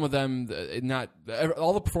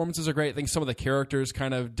all the performances are great. I think some of the characters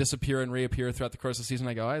kind of disappear and reappear throughout the course of the season.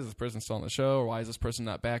 I go, why is this person still on the show, or why is this person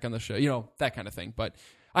not back on the show? You know, that kind of thing. But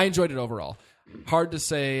I enjoyed it overall. Hard to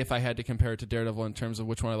say if I had to compare it to Daredevil in terms of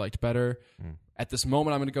which one I liked better. At this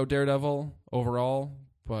moment, I'm going to go Daredevil overall,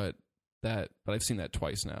 but I've seen that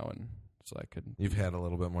twice now, and so I could. You've had a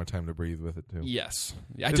little bit more time to breathe with it too. Yes,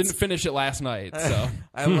 I didn't finish it last night, so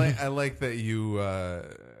I like that you.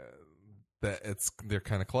 They're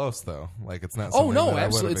kind of close though. Like it's not. Oh no, that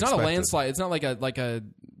absolutely! It's not a expected. landslide. It's not like a.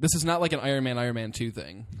 This is not like an Iron Man 2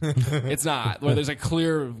 thing. It's not where there's a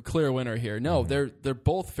clear winner here. No, they're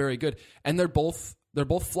both very good, and they're both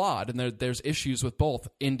flawed, and there's issues with both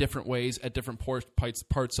in different ways at different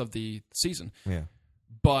parts of the season. Yeah.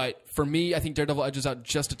 But for me, I think Daredevil edges out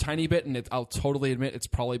just a tiny bit, and I'll totally admit it's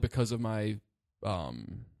probably because of my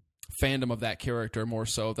fandom of that character more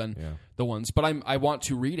so than the ones. But I want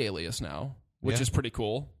to read Alias now, which is pretty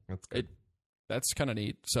cool. That's good. That's kind of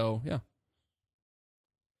neat. So yeah.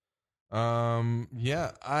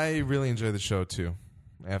 I really enjoyed the show too.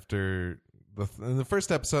 After in the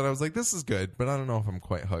first episode, I was like, "This is good," but I don't know if I'm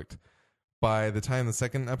quite hooked. By the time the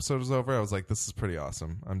second episode was over, I was like, "This is pretty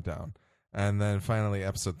awesome. I'm down." And then finally,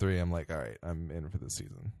 episode 3, I'm like, "All right, I'm in for this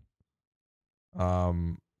season."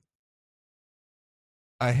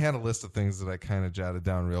 I had a list of things that I kind of jotted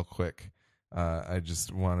down real quick. I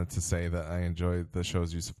just wanted to say that I enjoyed the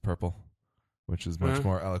show's use of purple, which is much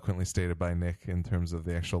more eloquently stated by Nick in terms of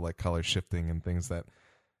the actual like color shifting and things that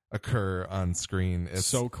occur on screen. It's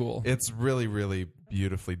so cool. It's really, really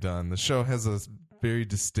beautifully done. The show has a very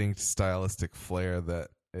distinct stylistic flair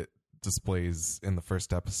that it displays in the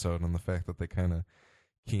first episode, and the fact that they kind of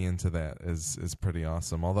key into that is pretty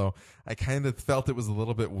awesome. Although I kind of felt it was a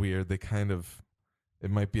little bit weird. It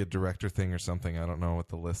might be a director thing or something. I don't know what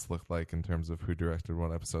the list looked like in terms of who directed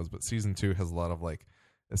what episodes, but season 2 has a lot of like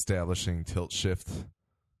establishing tilt shift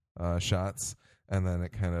shots, and then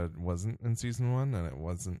it kind of wasn't in season 1, and it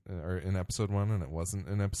wasn't, or in episode 1, and it wasn't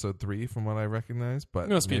in episode 3 from what I recognize. But it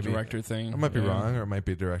must be a director thing. I might be wrong, or it might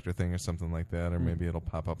be a director thing or something like that, or maybe it'll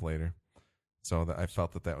pop up later. So I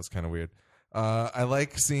felt that was kind of weird. I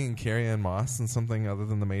like seeing Carrie-Anne Moss in something other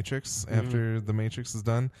than The Matrix after The Matrix is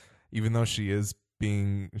done, even though she's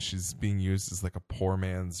being used as like a poor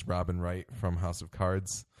man's Robin Wright from House of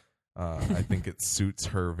Cards. I think it suits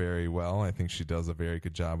her very well. I think she does a very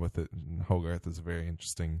good job with it. And Hogarth is very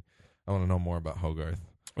interesting. I want to know more about Hogarth.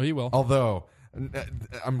 Well, you will. Although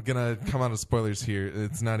I'm gonna come out of spoilers here.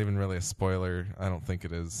 It's not even really a spoiler. I don't think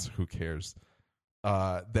it is. Who cares?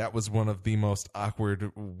 That was one of the most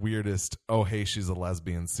awkward, weirdest, oh hey, she's a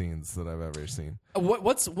lesbian scenes that I've ever seen.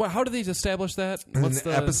 How do they establish that? In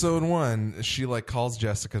episode 1, she like calls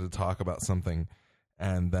Jessica to talk about something,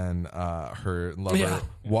 and then her lover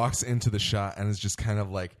walks into the shot and is just kind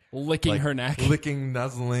of like licking her neck,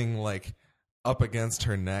 nuzzling like up against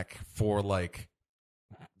her neck for like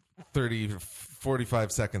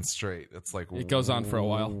 30-45 seconds straight. It's like it goes on for a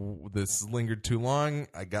while. This lingered too long.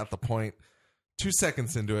 I got the point. 2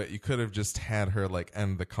 seconds into it, you could have just had her like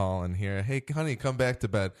end the call and hear, "Hey, honey, come back to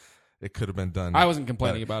bed." It could have been done. I wasn't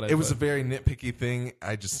complaining about it. It was a very nitpicky thing.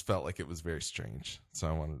 I just felt like it was very strange, so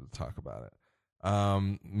I wanted to talk about it.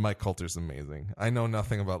 Mike Coulter's amazing. I know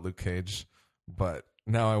nothing about Luke Cage, but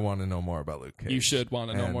now I want to know more about Luke Cage. You should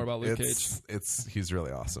want to know And more about Luke Cage. He's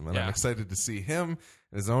really awesome, and Yeah. I'm excited to see him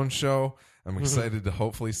in his own show. I'm excited to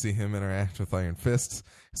hopefully see him interact with Iron Fist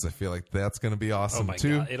because I feel like that's going to be awesome Oh my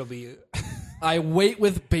too. god, it'll be I wait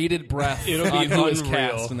with bated breath. it'll on be who is unreal.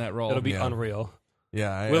 cast in that role. It'll be Yeah. unreal.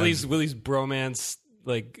 Yeah, Willie's bromance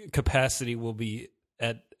capacity will be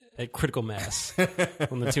at critical mass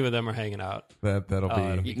when the two of them are hanging out. that'll be. it'll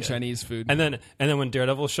be eating good. Chinese food. And then when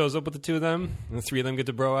Daredevil shows up with the two of them, and the three of them get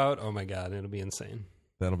to bro out, oh my god, it'll be insane.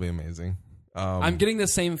 That'll be amazing. I'm getting the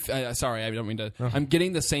same. Sorry, I don't mean to. I'm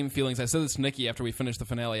getting the same feelings. I said this to Nikki after we finished the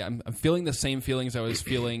finale. I'm feeling the same feelings I was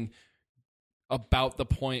feeling about the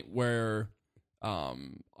point where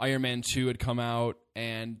Iron Man 2 had come out,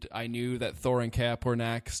 and I knew that Thor and Cap were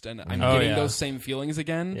next, and I'm Oh, getting yeah. those same feelings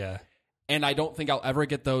again. Yeah. And I don't think I'll ever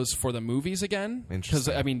get those for the movies again, because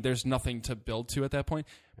Interesting. I mean, there's nothing to build to at that point.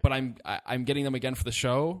 But I'm getting them again for the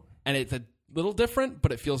show, and it's a little different,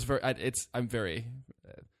 but it feels very. I'm very.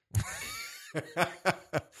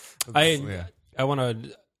 I want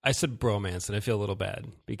to. I said bromance, and I feel a little bad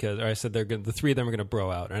or I said the three of them are going to bro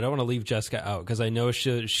out, and I don't want to leave Jessica out because I know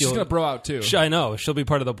she'll gonna bro out too. I know she'll be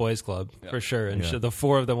part of the boys' club for sure, and Yeah. the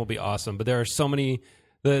four of them will be awesome. But there are so many.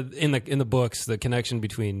 In the books, the connection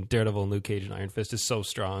between Daredevil and Luke Cage and Iron Fist is so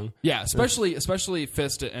strong. Yeah, especially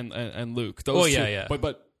Fist and Luke. Those two, yeah.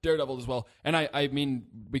 But Daredevil as well. And I mean,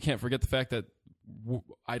 we can't forget the fact that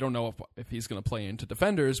I don't know if he's going to play into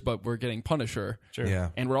Defenders, but we're getting Punisher. Sure. Yeah.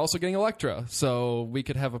 And we're also getting Elektra, so we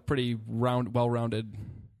could have a pretty well-rounded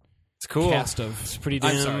It's cool. cast of. It's pretty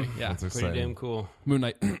damn. I'm sorry, yeah, That's Pretty exciting. damn cool. Moon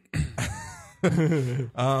Knight.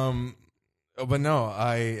 But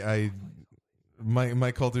no,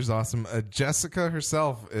 Mike Coulter's awesome. Jessica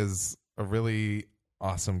herself is a really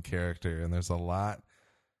awesome character, and there's a lot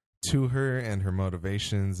to her and her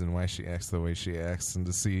motivations and why she acts the way she acts. And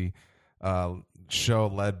to see a show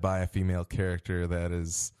led by a female character that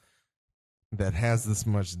has this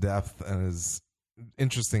much depth and is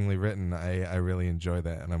interestingly written, I really enjoy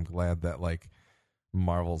that, and I'm glad that like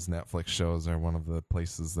Marvel's Netflix shows are one of the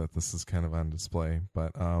places that this is kind of on display.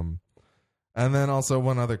 But and then also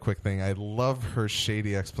one other quick thing. I love her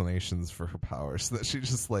shady explanations for her powers. That she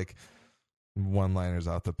just like one-liners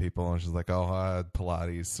out to people, and she's like, "Oh,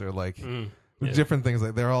 Pilates," or like different things.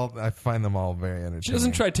 Like I find them all very entertaining. She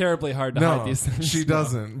doesn't try terribly hard to hide No, these things. she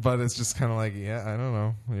doesn't. But it's just kind of like, yeah, I don't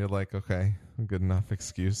know. You're like, okay, good enough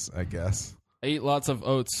excuse, I guess. I eat lots of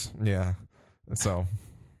oats. Yeah. So,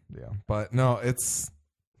 yeah. But no, it's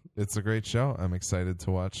a great show. I'm excited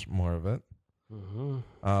to watch more of it.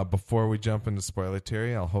 Before we jump into spoiler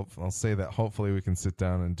Terry, I'll say that hopefully we can sit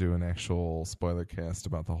down and do an actual spoiler cast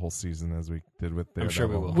about the whole season as we did with Daredevil. I'm sure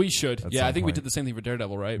we will. We should. At Yeah, some I think we point. did the same thing for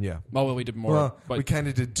Daredevil, right? Yeah. Oh, well, we did more. Well, but we kind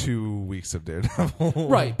of did 2 weeks of Daredevil.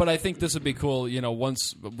 right, but I think this would be cool. I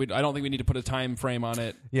don't think we need to put a time frame on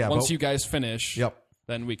it. Yeah, Once but- you guys finish, Yep.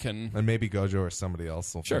 then we can. And maybe Gojo or somebody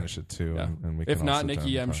else will Sure. finish it too. Yeah. And we If can all not, sit down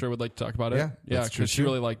Nikki, and I'm talk. sure would like to talk about it. Yeah, Yeah, that's true because she too.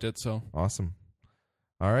 really liked it. So Awesome.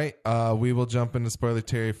 All right. We will jump into spoiler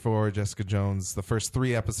Terry for Jessica Jones, the first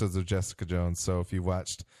 3 episodes of Jessica Jones. So if you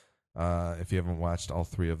haven't watched all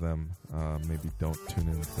 3 of them, maybe don't tune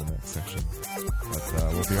in to the next section.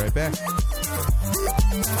 But we'll be right back.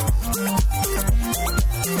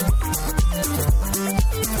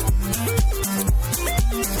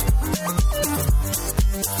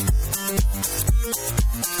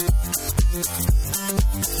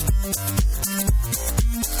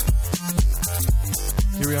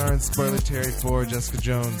 Here we are in spoiler Terry for Jessica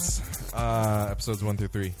Jones, episodes 1 through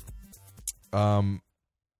 3. Yeah,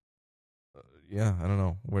 I don't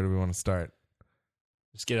know. Where do we want to start?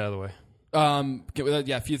 Just get out of the way.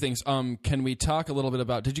 a few things. Can we talk a little bit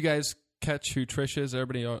about? Did you guys catch who Trish is?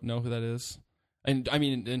 Everybody know who that is? And I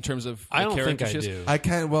mean, in terms of I don't think character I she is? do. I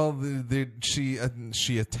can't. Well,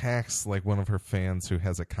 she attacks like one of her fans who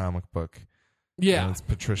has a comic book. Yeah, And it's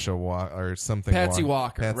Patricia Walker or something. Patsy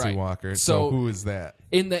Walker, Patsy right. Walker. So- So who is that?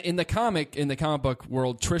 in the comic book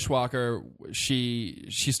world, Trish Walker, she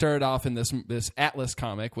started off in this Atlas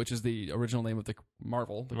comic, which is the original name of the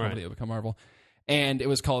Marvel, the company that become Marvel, and it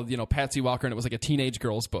was called Patsy Walker, and it was like a teenage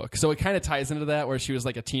girl's book. So it kind of ties into that, where she was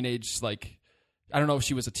like a teenage, like, I don't know if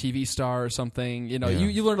she was a TV star or something. You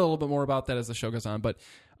learn a little bit more about that as the show goes on, but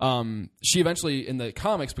she eventually in the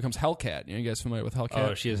comics becomes Hellcat. You guys familiar with Hellcat?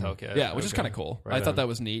 Oh, she is Hellcat. Yeah, which is Okay. kind of cool. Right I thought on. that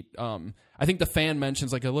was neat. I think the fan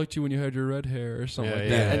mentions like, I liked you when you had your red hair or something like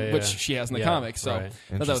Yeah, that, yeah, which yeah. she has in the Yeah, comics. So right. I thought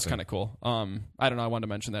that was Interesting. kind of cool. I don't know. I wanted to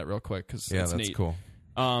mention that real quick because Yeah, it's that's neat. cool.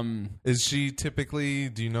 Um, Is she typically?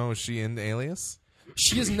 Do you know? Is she in Alias?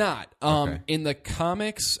 she is not Okay. in the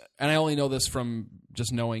comics, and I only know this from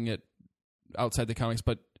just knowing it outside the comics.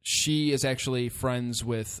 But she is actually friends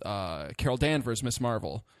with Carol Danvers, Miss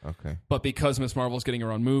Marvel. Okay. But because Miss Marvel's getting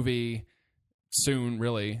her own movie soon,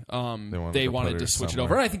 really, they wanted to switch it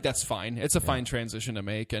over. And I think that's fine. It's a fine transition to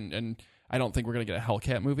make, and I don't think we're going to get a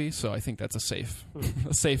Hellcat movie, so I think that's a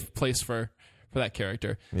safe place for that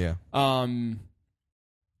character. Yeah.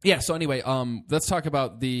 Yeah, so anyway, let's talk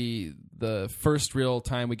about the first real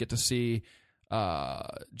time we get to see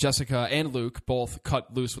Jessica and Luke both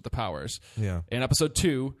cut loose with the powers. Yeah. In episode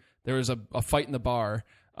 2, there was a fight in the bar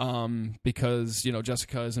because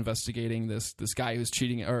Jessica is investigating this guy who's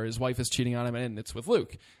cheating, or his wife is cheating on him, and it's with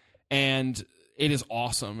Luke. And it is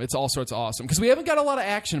awesome. It's all sorts of awesome because we haven't got a lot of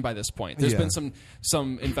action by this point. There's been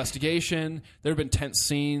some investigation. There have been tense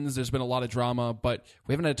scenes. There's been a lot of drama, but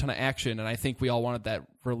we haven't had a ton of action. And I think we all wanted that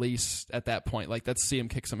release at that point. Like, let's see him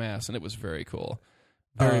kick some ass, and it was very cool.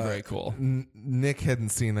 Very cool. Nick hadn't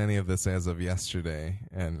seen any of this as of yesterday,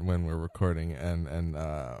 and when we're recording, and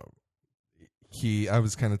I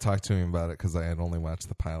was kind of talking to him about it because I had only watched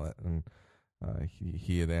the pilot, and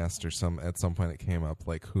he had asked her at some point it came up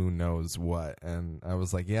like who knows what, and I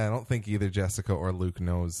was like, yeah, I don't think either Jessica or Luke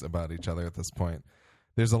knows about each other at this point.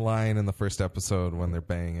 There's a line in the first episode when they're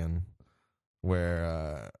banging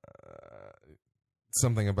where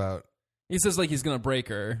something about he says like he's gonna break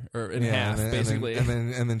her or in half, basically,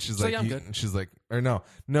 and then she's like, I'm good. She's like, or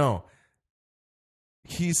no.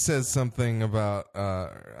 He says something about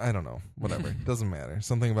I don't know, whatever. Doesn't matter.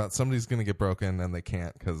 Something about somebody's going to get broken and they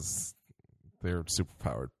can't because they're super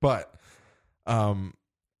powered. But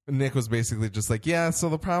Nick was basically just like, yeah, so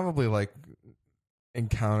they'll probably like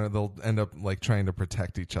they'll end up like trying to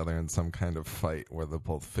protect each other in some kind of fight where they'll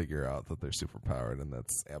both figure out that they're super powered, and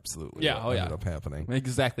that's absolutely what ended up happening.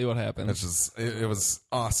 Exactly what happened. It's just it was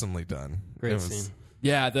awesomely done. Great scene.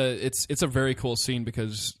 Yeah, it's a very cool scene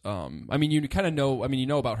because you kind of know. You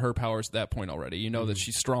know about her powers at that point already. You know that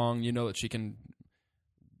she's strong. You know that she can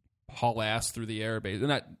haul ass through the air,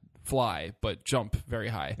 not fly, but jump very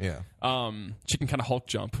high. Yeah. She can kind of Hulk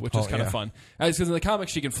jump, which is kind of fun. Because in the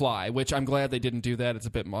comics she can fly, which I'm glad they didn't do that. It's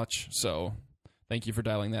a bit much. So thank you for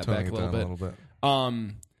dialing that back a little bit.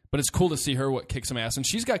 But it's cool to see her kick some ass, and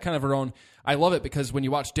she's got kind of her own. I love it because when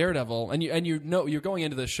you watch Daredevil, and you know you're going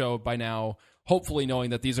into this show by now, hopefully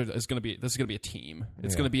knowing that this is going to be a team.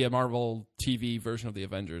 It's going to be a Marvel TV version of the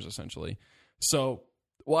Avengers, essentially. So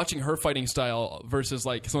watching her fighting style versus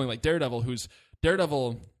like something like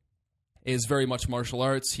Daredevil is very much martial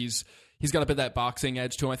arts. He's got a bit of that boxing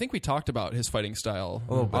edge to him. I think we talked about his fighting style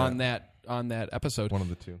on that episode. One of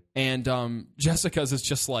the two. And Jessica's is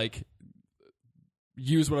just like,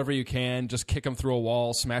 use whatever you can, just kick them through a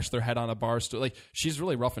wall, smash their head on a bar stool. Like, she's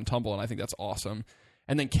really rough and tumble, and I think that's awesome.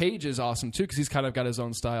 And then Cage is awesome too because he's kind of got his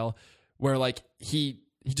own style where like he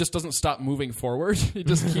just doesn't stop moving forward. He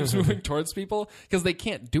just keeps moving towards people because they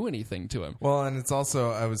can't do anything to him. Well, and it's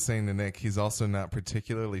also, I was saying to Nick, he's also not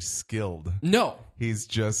particularly skilled. No. He's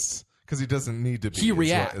just, because he doesn't need to be. He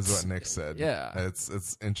reacts. Is what Nick said. Yeah.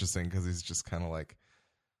 It's interesting because he's just kind of like,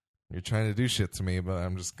 you're trying to do shit to me, but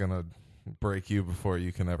I'm just going to break you before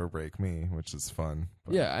you can ever break me, which is fun.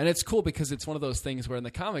 But. Yeah, and it's cool because it's one of those things where in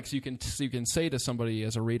the comics you can say to somebody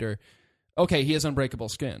as a reader, okay, he has unbreakable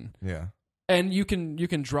skin. Yeah. And you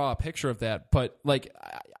can draw a picture of that, but like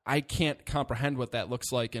I can't comprehend what that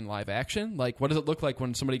looks like in live action. Like, what does it look like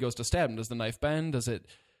when somebody goes to stab him? Does the knife bend? Does it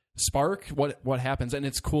spark? What happens? And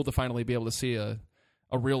it's cool to finally be able to see a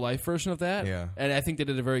real life version of that. Yeah. And I think they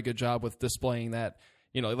did a very good job with displaying that.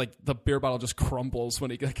 Like the beer bottle just crumbles when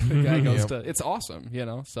the guy goes to. It's awesome,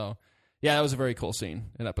 So, yeah, that was a very cool scene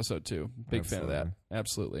in episode 2. Big fan of that.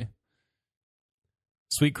 Absolutely.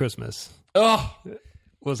 Sweet Christmas. Oh,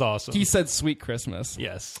 was awesome. He said "Sweet Christmas."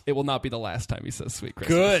 Yes, it will not be the last time he says "Sweet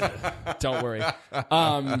Christmas." Good. Don't worry.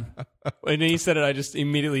 When he said it, I just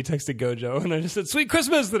immediately texted Gojo and I just said "Sweet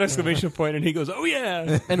Christmas!" with an exclamation point, and he goes, "Oh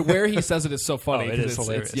yeah!" And where he says it is so funny. It is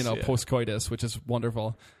hilarious. It's post-coitus, which is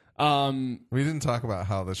wonderful. We didn't talk about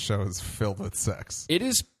how the show is filled with sex.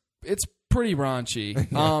 It's pretty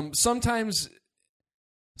raunchy.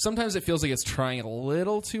 Sometimes it feels like it's trying a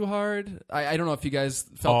little too hard. I don't know if you guys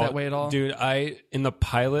felt that way at all. Dude, in the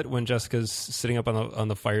pilot when Jessica's sitting up on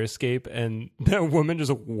the fire escape and that woman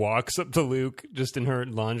just walks up to Luke just in her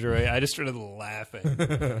lingerie, I just started laughing.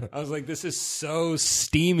 I was like, this is so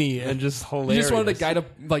steamy and just hilarious. You just wanted a guy to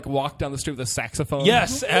like walk down the street with a saxophone?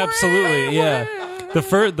 Yes, absolutely. Yeah.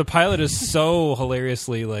 The pilot is so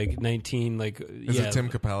hilariously like 19 like Is it Tim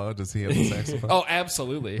Capello? Does he have a saxophone? Oh,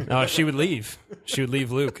 absolutely. No, she would leave. She would leave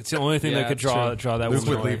Luke. It's the only thing that could draw that Luke woman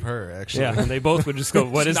would away. leave her, actually. Yeah, and they both would just go,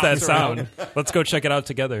 what is that sound? Let's go check it out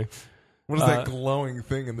together. What is that glowing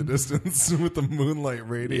thing in the distance with the moonlight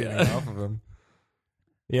radiating off of him?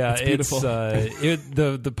 Yeah, It's beautiful.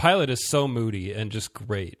 The pilot is so moody and just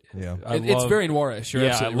great. Yeah. It's very noirish. You're I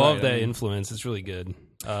absolutely love right. that influence. It's really good.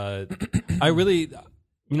 I really,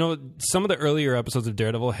 some of the earlier episodes of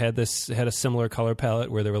Daredevil had a similar color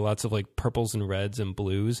palette where there were lots of like purples and reds and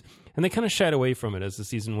blues, and they kind of shied away from it as the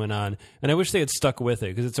season went on. And I wish they had stuck with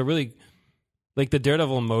it because it's a really like the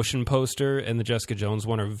Daredevil motion poster and the Jessica Jones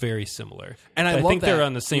one are very similar. And I love think they're that.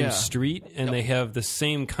 on the same Yeah. street and they have the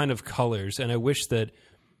same kind of colors. And I wish that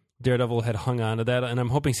Daredevil had hung on to that, and I'm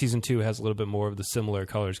hoping season 2 has a little bit more of the similar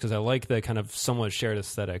colors because I like that kind of somewhat shared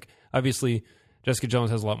aesthetic. Obviously, Jessica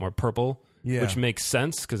Jones has a lot more purple, which makes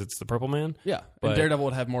sense because it's the Purple Man. Yeah, But and Daredevil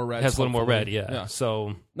would have more red. Has a little more red, hopefully. yeah.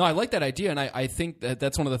 So No, I like that idea, and I think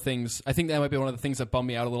that's one of the things. I think that might be one of the things that bummed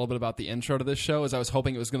me out a little bit about the intro to this show. Is I was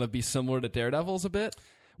hoping it was going to be similar to Daredevil's a bit,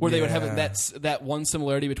 where they would have that one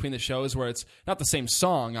similarity between the shows, where it's not the same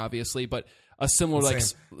song, obviously, but a similar like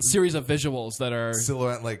series of visuals that are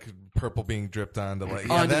silhouette, like purple being dripped onto like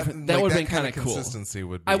On that different- that would've been kind kinda of cool. consistency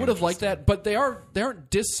would be I would have liked interesting. that, but they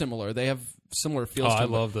aren't dissimilar. They have similar feels. to I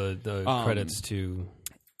them. love the credits too.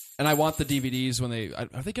 And I want the DVDs when they are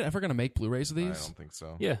they ever going to make Blu-rays of I these? don't think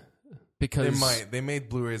so. Yeah, Because They might. They made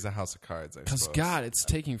Blu-rays a House of Cards. I Because suppose. God, it's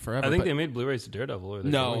taking forever. I think but they made Blu-rays to Daredevil. Or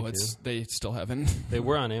they're no, going to. they still haven't. They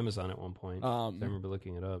were on Amazon at one point. I Um, remember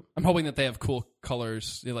looking it up. I'm hoping that they have cool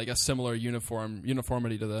colors, like a similar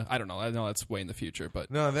uniformity to the. I don't know. I know that's way in the future,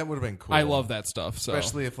 but No, that would have been cool. I love that stuff. So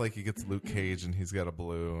especially if like he gets Luke Cage and he's got a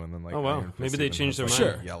blue, and then like Oh, wow. Iron Fist Maybe they even changed has, their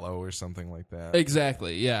like, mind. yellow or something like that.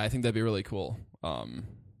 exactly, yeah, I think that'd be really cool.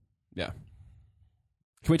 Yeah.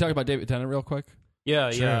 Can we talk about David Tennant real quick? Yeah,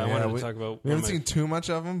 Sure, yeah. I wanted we- to talk about. We one haven't of my- seen too much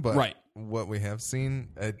of him, but Right. what we have seen,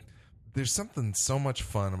 there's something so much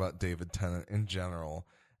fun about David Tennant in general,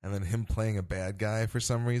 and then him playing a bad guy for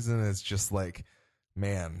some reason is just like,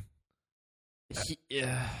 man.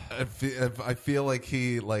 Yeah. I feel like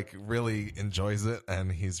he like really enjoys it,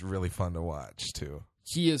 and he's really fun to watch too.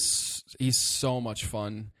 He's so much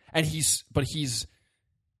fun, and he's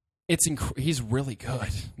really good.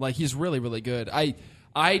 Like he's really, really good.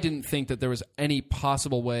 I didn't think that there was any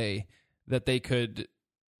possible way that they could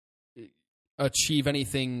achieve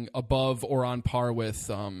anything above or on par with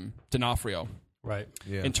D'Onofrio Right.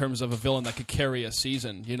 Yeah, in terms of a villain that could carry a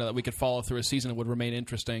season. You know, that we could follow through a season and would remain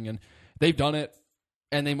interesting. And they've done it,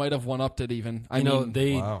 and they might have one-upped it even. I mean,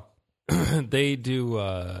 they wow. they do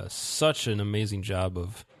such an amazing job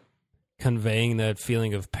of conveying that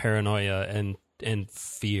feeling of paranoia and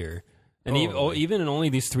fear. And even in only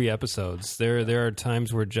these 3 episodes, there are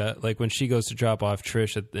times where like when she goes to drop off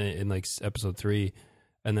Trish in like episode 3,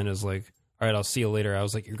 and then is like, "All right, I'll see you later." I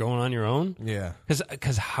was like, "You're going on your own?" Yeah.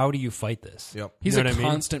 Because how do you fight this? Yep. he's You know a what I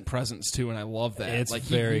mean? constant presence too, and I love that. It's like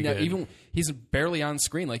very good. Even he's barely on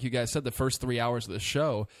screen, like you guys said, the first 3 hours of the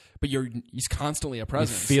show, but he's constantly a You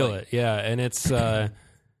presence. feel Like, it, yeah, and it's. I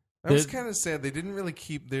was kind of sad they didn't really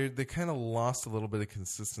keep they kind of lost a little bit of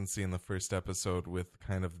consistency in the first episode with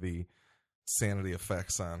kind of the sanity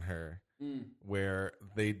effects on her, where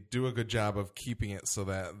they do a good job of keeping it so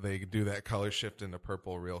that they do that color shift into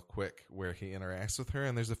purple real quick where he interacts with her,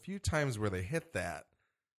 and there's a few times where they hit that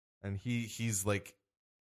and he's like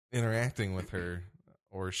interacting with her,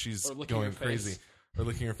 or she's Or licking going her face. crazy or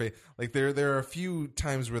licking her face. Like there are a few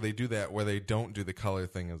times where they do that where they don't do the color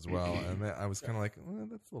thing as well, and I was kind of like, well,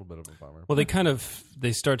 that's a little bit of a bummer. Well,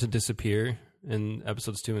 they start to disappear in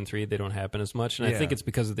episodes 2 and 3. They don't happen as much, and I think Yeah. it's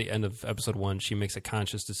because at the end of episode 1, she makes a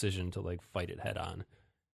conscious decision to like fight it head on.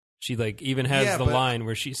 She like even has Yeah, the but- line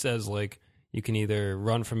where she says like, "You can either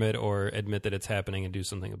run from it or admit that it's happening and do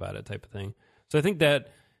something about it," type of thing. So I think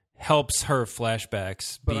that helps her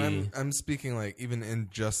flashbacks. But I'm speaking like even in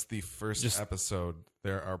just the first episode,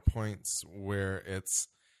 there are points where it's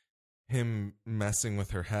him messing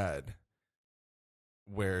with her head,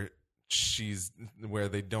 where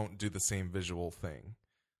they don't do the same visual thing.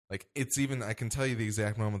 Like it's even, I can tell you the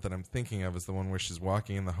exact moment that I'm thinking of is the one where she's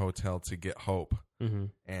walking in the hotel to get Hope,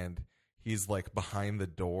 Mhm. and he's like behind the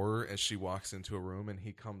door as she walks into a room, and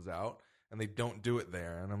he comes out, and they don't do it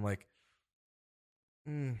there, and I'm like,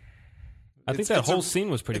 I think that whole scene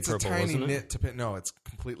was pretty it's purple, a tiny wasn't it? knit to pin. No, it's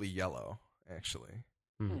completely yellow, actually,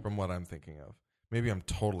 from what I'm thinking of. Maybe I'm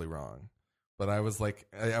totally wrong, but I was like,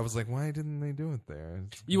 why didn't they do it there?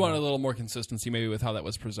 you want a little more consistency, maybe, with how that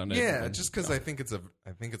was presented. Yeah, And, just because I think it's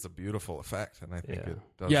a beautiful effect, and I think Yeah. it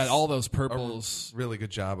does. yeah, all those a purples. really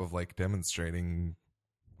good job of like demonstrating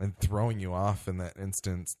and throwing you off in that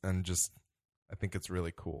instance, and just I think it's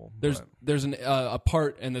really cool. But- There's a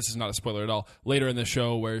part, and this is not a spoiler at all, later in the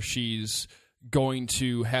show where she's going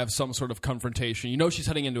to have some sort of confrontation. You know she's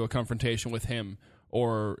heading into a confrontation with him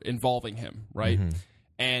or involving him, right?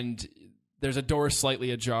 And there's a door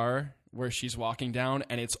slightly ajar where she's walking down,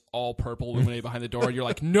 and it's all purple illuminated behind the door, and you're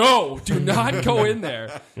like, no, do not go in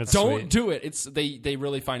there. That's Don't sweet. do it. They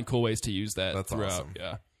really find cool ways to use that That's throughout. awesome.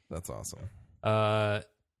 Yeah. That's awesome.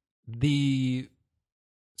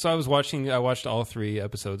 So I watched all 3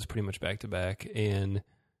 episodes pretty much back to back, and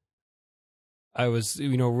I was,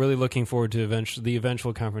 really looking forward to the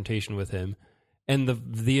eventual confrontation with him. And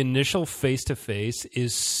the initial face-to-face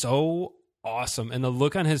is so awesome. And the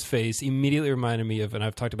look on his face immediately reminded me of, and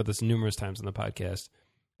I've talked about this numerous times on the podcast,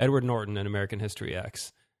 Edward Norton in American History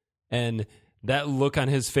X. And that look on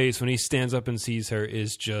his face when he stands up and sees her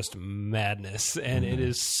is just madness. And it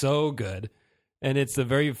is so good. And it's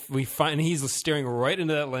he's staring right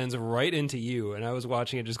into that lens, right into you. And I was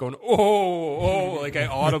watching it just going, oh, like I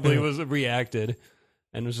audibly reacted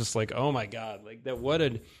and was just like, oh my God, like that, what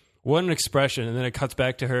an expression. And then it cuts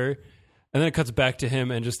back to her, and then it cuts back to him,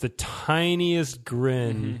 and just the tiniest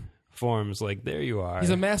grin forms. Like, there you are. He's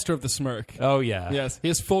a master of the smirk. Oh yeah. Yes. He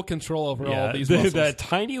has full control over all these muscles. That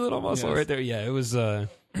tiny little muscle Yes. right there. Yeah, it was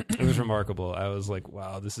remarkable. I was like,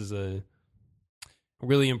 wow, this is a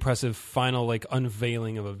really impressive final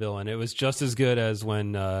unveiling of a villain. It was just as good as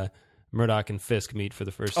when Murdoch and Fisk meet for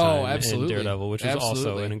the first time in Daredevil, which is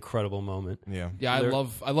also an incredible moment. Yeah. Yeah,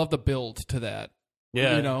 I love the build to that.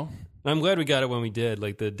 Yeah. I'm glad we got it when we did.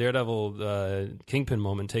 Like the Daredevil Kingpin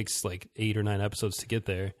moment takes 8 or 9 episodes to get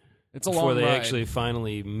there. It's a before long they ride. actually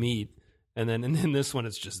finally meet. And then in this one,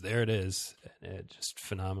 it's just there it is. It's just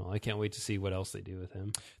phenomenal. I can't wait to see what else they do with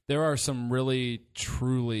him. There are some really,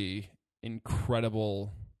 truly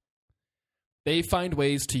incredible. They find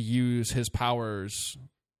ways to use his powers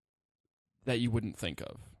that you wouldn't think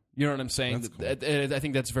of. You know what I'm saying? That's cool. I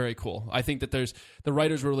think that's very cool. I think that the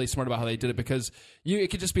writers were really smart about how they did it, because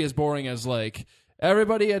it could just be as boring as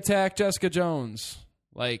everybody attack Jessica Jones.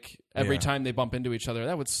 Every time they bump into each other,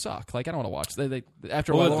 that would suck. I don't want to watch. They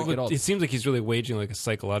after a while, they get old. It seems like he's really waging a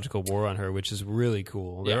psychological war on her, which is really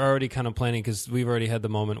cool. They're already kind of planning, because we've already had the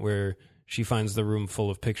moment where she finds the room full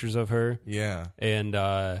of pictures of her. Yeah. And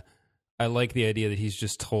I like the idea that he's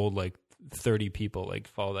just told 30 people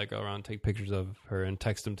follow that girl around, take pictures of her, and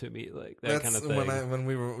text them to me, that kind of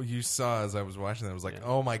thing. You saw as I was watching that, I was like,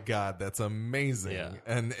 oh my God, that's amazing. Yeah.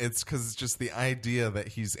 And it's because it's just the idea that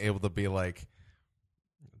he's able to be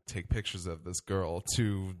take pictures of this girl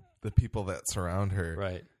to the people that surround her,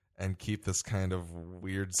 Right. and keep this kind of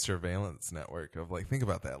weird surveillance network of think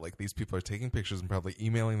about that. These people are taking pictures and probably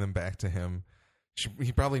emailing them back to him.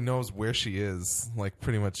 He probably knows where she is,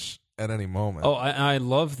 pretty much at any moment. Oh, I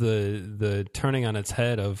love the turning on its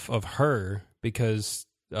head of her, because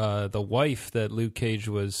the wife that Luke Cage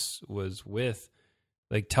was with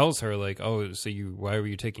tells her oh, so why were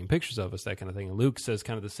you taking pictures of us, that kind of thing. And Luke says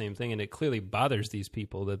kind of the same thing, and it clearly bothers these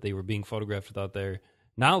people that they were being photographed without their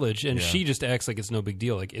knowledge, and she just acts like it's no big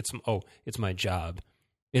deal. It's my job,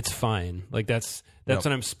 it's fine. That's what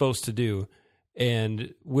I'm supposed to do.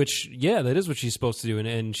 And that is what she's supposed to do.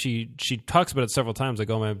 And she talks about it several times,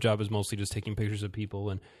 my job is mostly just taking pictures of people.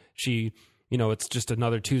 And she, it's just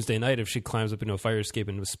another Tuesday night if she climbs up into a fire escape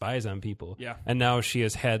and spies on people. Yeah. And now she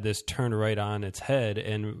has had this turned right on its head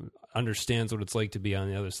and understands what it's like to be on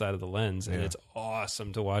the other side of the lens. And it's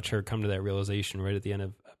awesome to watch her come to that realization right at the end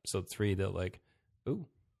of episode 3 that ooh,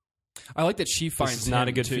 I like that she finds this is not him,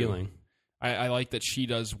 a good too. feeling. I like that she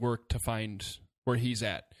does work to find where he's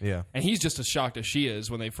at. Yeah. And he's just as shocked as she is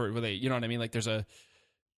when they you know what I mean?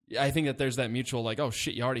 I think that there's that mutual, oh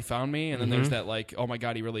shit, you already found me. And then there's that oh my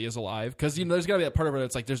God, he really is alive. Cause there's gotta be that part of her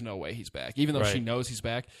that's there's no way he's back. Even though she knows he's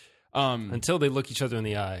back. Until they look each other in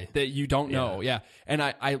the eye. That you don't know. Yeah. And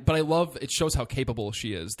but I love, it shows how capable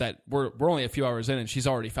she is, that we're only a few hours in and she's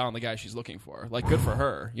already found the guy she's looking for. Good for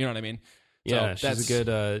her. You know what I mean? Yeah, so she's a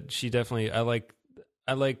good. She definitely. I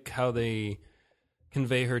like how they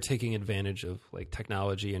convey her taking advantage of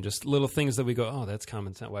technology and just little things that we go, oh, that's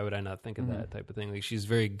common sense. Why would I not think of that type of thing? She's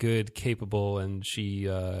very good, capable, and she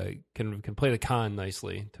can play the con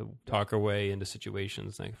nicely to talk her way into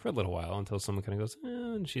situations for a little while until someone kind of goes,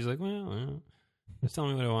 and she's like, well, just tell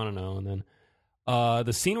me what I want to know. And then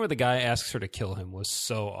the scene where the guy asks her to kill him was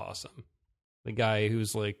so awesome. The guy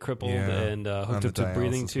who's crippled and hooked up to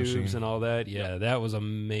breathing tubes machine. And all that. Yeah, that was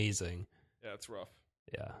amazing. Yeah, it's rough.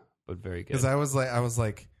 Yeah, but very good. Because I was like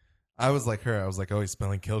her. I was like, oh, he's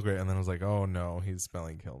spelling kill great, and then I was like, oh no, he's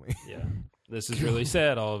spelling kill me. Yeah, this is really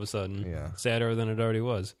sad. All of a sudden, sadder than it already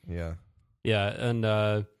was. Yeah, yeah, and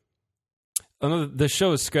the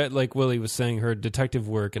show is like Willie was saying, her detective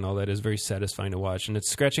work and all that is very satisfying to watch, and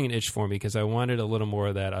it's scratching an itch for me because I wanted a little more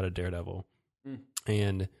of that out of Daredevil,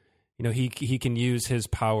 and. He can use his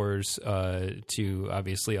powers to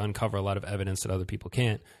obviously uncover a lot of evidence that other people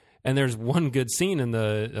can't. And there's one good scene in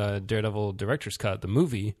the Daredevil director's cut, the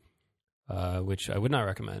movie, which I would not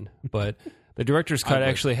recommend, but the director's cut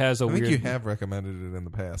actually has a I weird... think you have recommended it in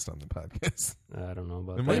the past on the podcast. I don't know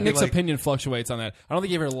about It that. might be Nick's like- opinion fluctuates on that. I don't think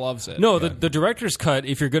he ever loves it. No, the director's cut,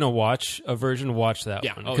 if you're going to watch a version, watch that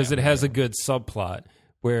Yeah. one. Oh, Because yeah. it has a good subplot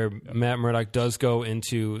where Matt Murdock does go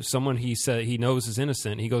into someone he said he knows is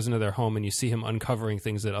innocent. He goes into their home and you see him uncovering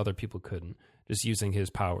things that other people couldn't, just using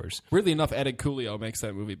his powers. Weirdly enough, added Coolio makes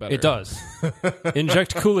that movie better. It does.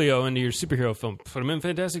 Inject Coolio into your superhero film. Put him in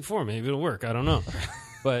Fantastic Four. Maybe it'll work. I don't know.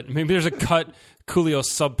 But maybe there's a cut Coolio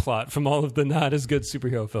subplot from all of the not as good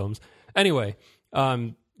superhero films. Anyway,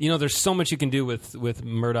 there's so much you can do with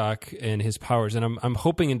Murdoch and his powers, and I'm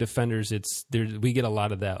hoping in Defenders we get a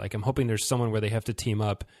lot of that. Like I'm hoping there's someone where they have to team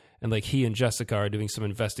up, and like he and Jessica are doing some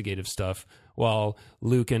investigative stuff while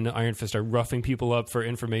Luke and Iron Fist are roughing people up for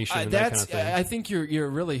information and that kind of thing. I think you're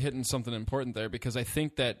really hitting something important there, because I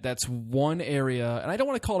think that's one area, and I don't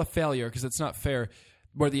want to call it a failure because it's not fair,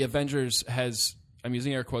 where the Avengers has, I'm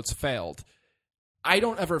using air quotes, failed. I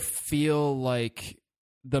don't ever feel like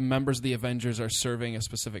the members of the Avengers are serving a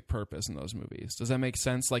specific purpose in those movies. Does that make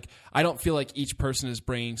sense? Like, I don't feel like each person is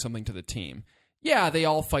bringing something to the team. Yeah, they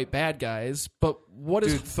all fight bad guys, but what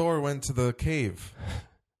is... Dude, Thor went to the cave.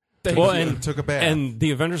 Well, He and took a bath. And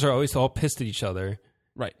the Avengers are always all pissed at each other.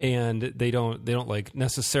 Right. And they don't like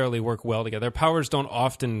necessarily work well together. Their powers don't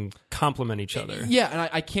often complement each other. Yeah, and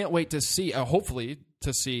I can't wait to see, hopefully,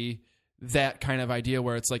 to see that kind of idea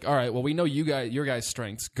where it's like, all right, well, we know your guys'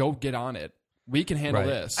 strengths. Go get on it. We can handle Right.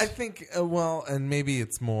 this. I think, and maybe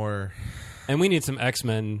it's more... And we need some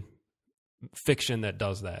X-Men fiction that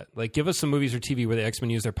does that. Like, give us some movies or TV where the X-Men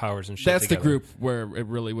use their powers and shit That's together. the group where it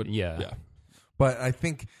really would. Yeah. But I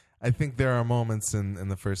think there are moments in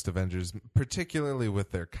the first Avengers, particularly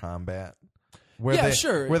with their combat, where Yeah,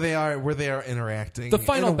 sure. where they are interacting. The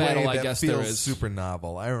final in a way battle, I that guess there feels is. super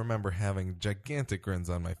novel. I remember having gigantic grins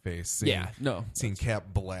on my face. Seeing Cap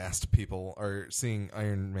blast people, or seeing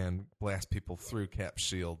Iron Man blast people through Cap's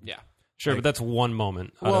shield. Yeah. Sure, Like- but that's one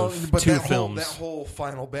moment out of but two that films. whole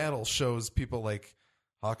final battle shows people like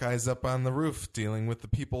Hawkeye's up on the roof dealing with the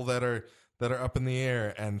people that are up in the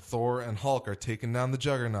air, and Thor and Hulk are taking down the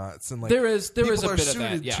juggernauts, and like There is a people bit are of that,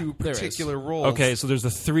 suited yeah, to there is. particular roles. Okay, so there's a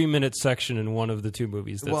 3-minute section in one of the two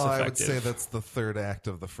movies that's I would effective. say that's the third act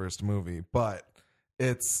of the first movie, but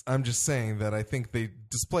I'm just saying that I think they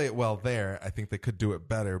display it well there. I think they could do it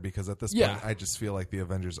better, because at this Yeah. point, I just feel like the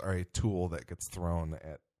Avengers are a tool that gets thrown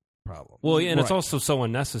at problems. Well, and it's Right. also so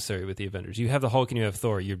unnecessary with the Avengers. You have the Hulk and you have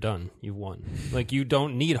Thor. You're done. You've won. Like, you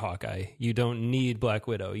don't need Hawkeye. You don't need Black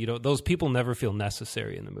Widow. You don't. Those people never feel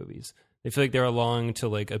necessary in the movies. They feel like they're along to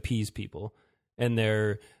like appease people, and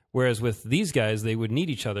whereas with these guys, they would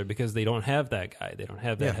need each other because they don't have that guy. They don't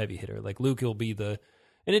have that heavy hitter. Like Luke will be and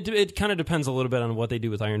it kind of depends a little bit on what they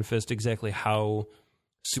do with Iron Fist, exactly how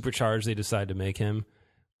supercharged they decide to make him.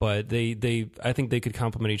 But I think they could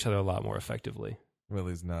complement each other a lot more effectively.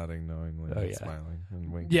 Willie's nodding knowingly, and smiling,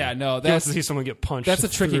 and winking. Yeah, no, He wants that's to see someone get punched. a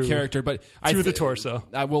tricky through- character, but through the torso.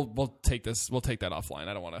 We'll take this. We'll take that offline.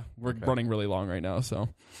 I don't want to. We're running really long right now, so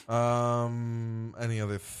Any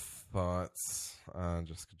other thoughts on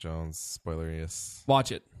Jessica Jones?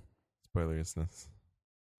 watch it. Spoilerousness.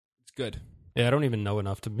 It's good. Yeah, I don't even know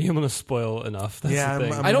enough to be able to spoil enough. That's Yeah, the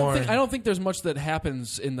thing. I'm I more- don't think there's much that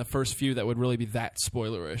happens in the first few that would really be that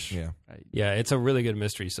spoilerish. Yeah. Yeah, it's a really good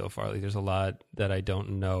mystery so far. Like, there's a lot that I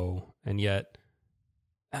don't know, and yet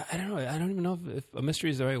I don't know. I don't even know if a mystery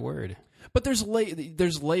is the right word. But there's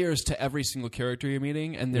layers to every single character you're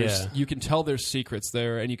meeting, and you can tell there's secrets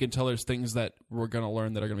there, and you can tell there's things that we're going to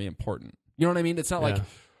learn that are going to be important. You know what I mean? It's not like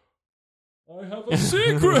I have a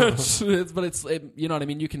secret, but you know what I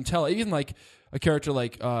mean. You can tell even like a character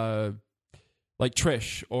like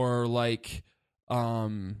Trish, or like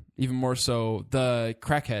even more so the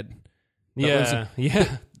crackhead.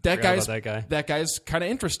 That guy's kind of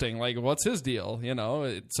interesting. Like, what's his deal? You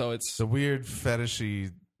know, so it's The weird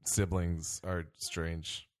fetishy siblings are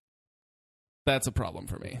strange. that's a problem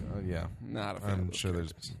for me. Yeah, Not a fan of I'm those sure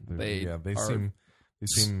characters. they are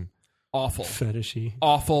seem awful, fetishy.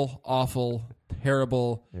 awful,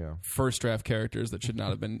 terrible yeah. first draft characters that should not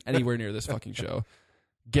have been anywhere near this fucking show.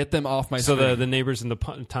 Get them off my So screen. the neighbors in the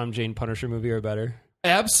Tom Jane Punisher movie are better.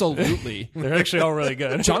 Absolutely. They're actually all really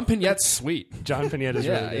good. John Pinette's sweet. John Pinette is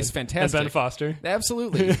really good. he's fantastic. And Ben Foster.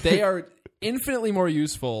 Absolutely. They are infinitely more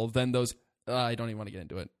useful than those. I don't even want to get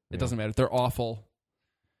into it. It doesn't matter. They're awful.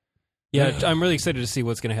 Yeah, I'm really excited to see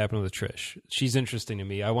what's going to happen with Trish. She's interesting to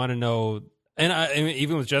me. I want to know, and I mean,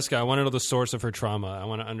 even with Jessica, I want to know the source of her trauma. I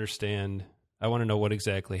want to understand. I want to know what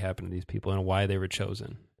exactly happened to these people and why they were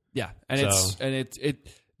chosen. Yeah, and So-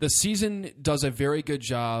 the season does a very good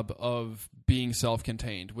job of being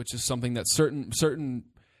self-contained, which is something that certain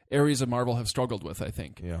areas of Marvel have struggled with, I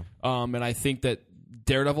think. Yeah. And I think that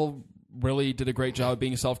Daredevil really did a great job of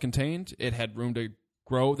being self-contained. It had room to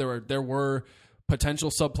grow. There were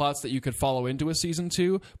potential subplots that you could follow into a season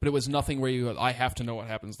 2, but it was nothing where I have to know what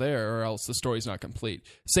happens there or else the story's not complete.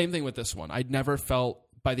 Same thing with this one. I never felt,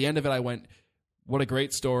 by the end of it, I went, what a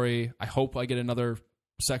great story. I hope I get another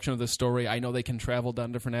section of this story. I know they can travel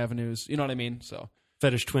down different avenues. You know what I mean? So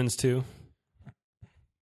Fetish Twins 2.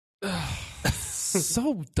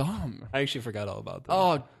 so dumb. I actually forgot all about that.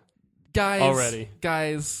 Oh, Already.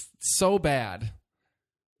 guys, so bad.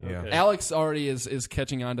 Yeah. Okay. Alex already is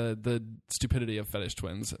catching on to the stupidity of Fetish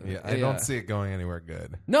Twins. Yeah, I don't see it going anywhere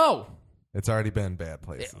good. No. It's already been bad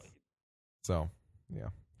places. So, yeah.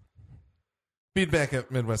 Feedback at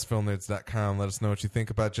MidwestFilmNerds.com. Let us know what you think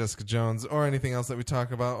about Jessica Jones or anything else that we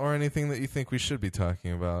talk about or anything that you think we should be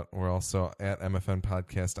talking about. We're also at MFN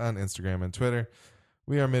Podcast on Instagram and Twitter.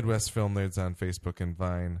 We are Midwest Film Nerds on Facebook and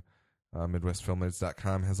Vine.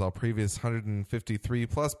 MidwestFilmNerds.com has all previous 153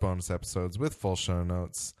 plus bonus episodes with full show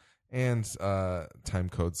notes and time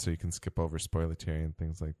codes so you can skip over spoiler territory and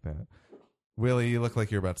things like that. Willie, you look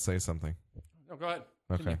like you're about to say something. Oh, go ahead.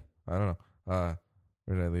 Okay. I don't know.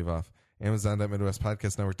 Where did I leave off?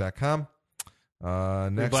 Amazon.MidwestPodcastNetwork.com.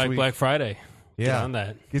 Next week, Black Friday. yeah, Get on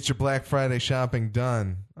that. get your Black Friday shopping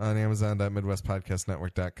done on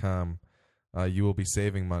Amazon.MidwestPodcastNetwork.com. You will be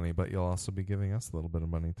saving money, but you'll also be giving us a little bit of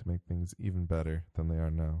money to make things even better than they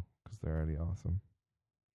are now because they're already awesome.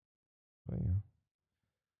 But yeah.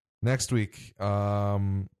 Next week, it's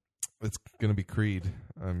going to be Creed.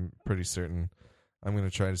 I'm pretty certain. I'm going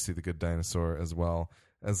to try to see The Good Dinosaur as well,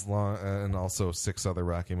 and also 6 other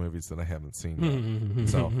Rocky movies that I haven't seen yet.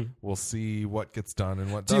 So we'll see what gets done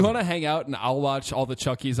and what Do doesn't. you want to hang out and I'll watch all the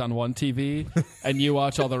Chuckies on one TV and you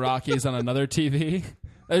watch all the Rockies on another TV?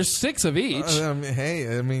 There's 6 of each.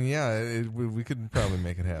 Hey, I mean, yeah, we could probably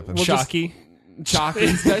make it happen. Well, Chalky. Chalky.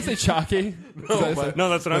 Did I say Chalky? No,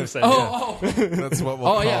 that's what I'm saying. Oh, oh. That's what we'll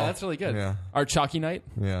call. Yeah, that's really good. Yeah. Our Chalky night.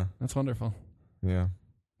 Yeah, That's wonderful. yeah.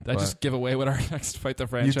 Did I just give away what our next Fight the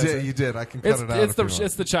franchise is? You did. I can cut it out. if you want.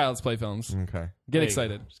 It's the Child's Play films. Okay. Get There you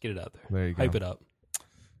excited. go. Just get it out there. There you go. Hype it up.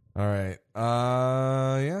 All right.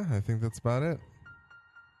 Yeah, I think that's about it.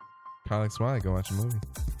 Kyle XY, go watch a movie.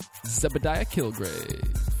 Zebediah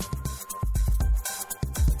Kilgrave.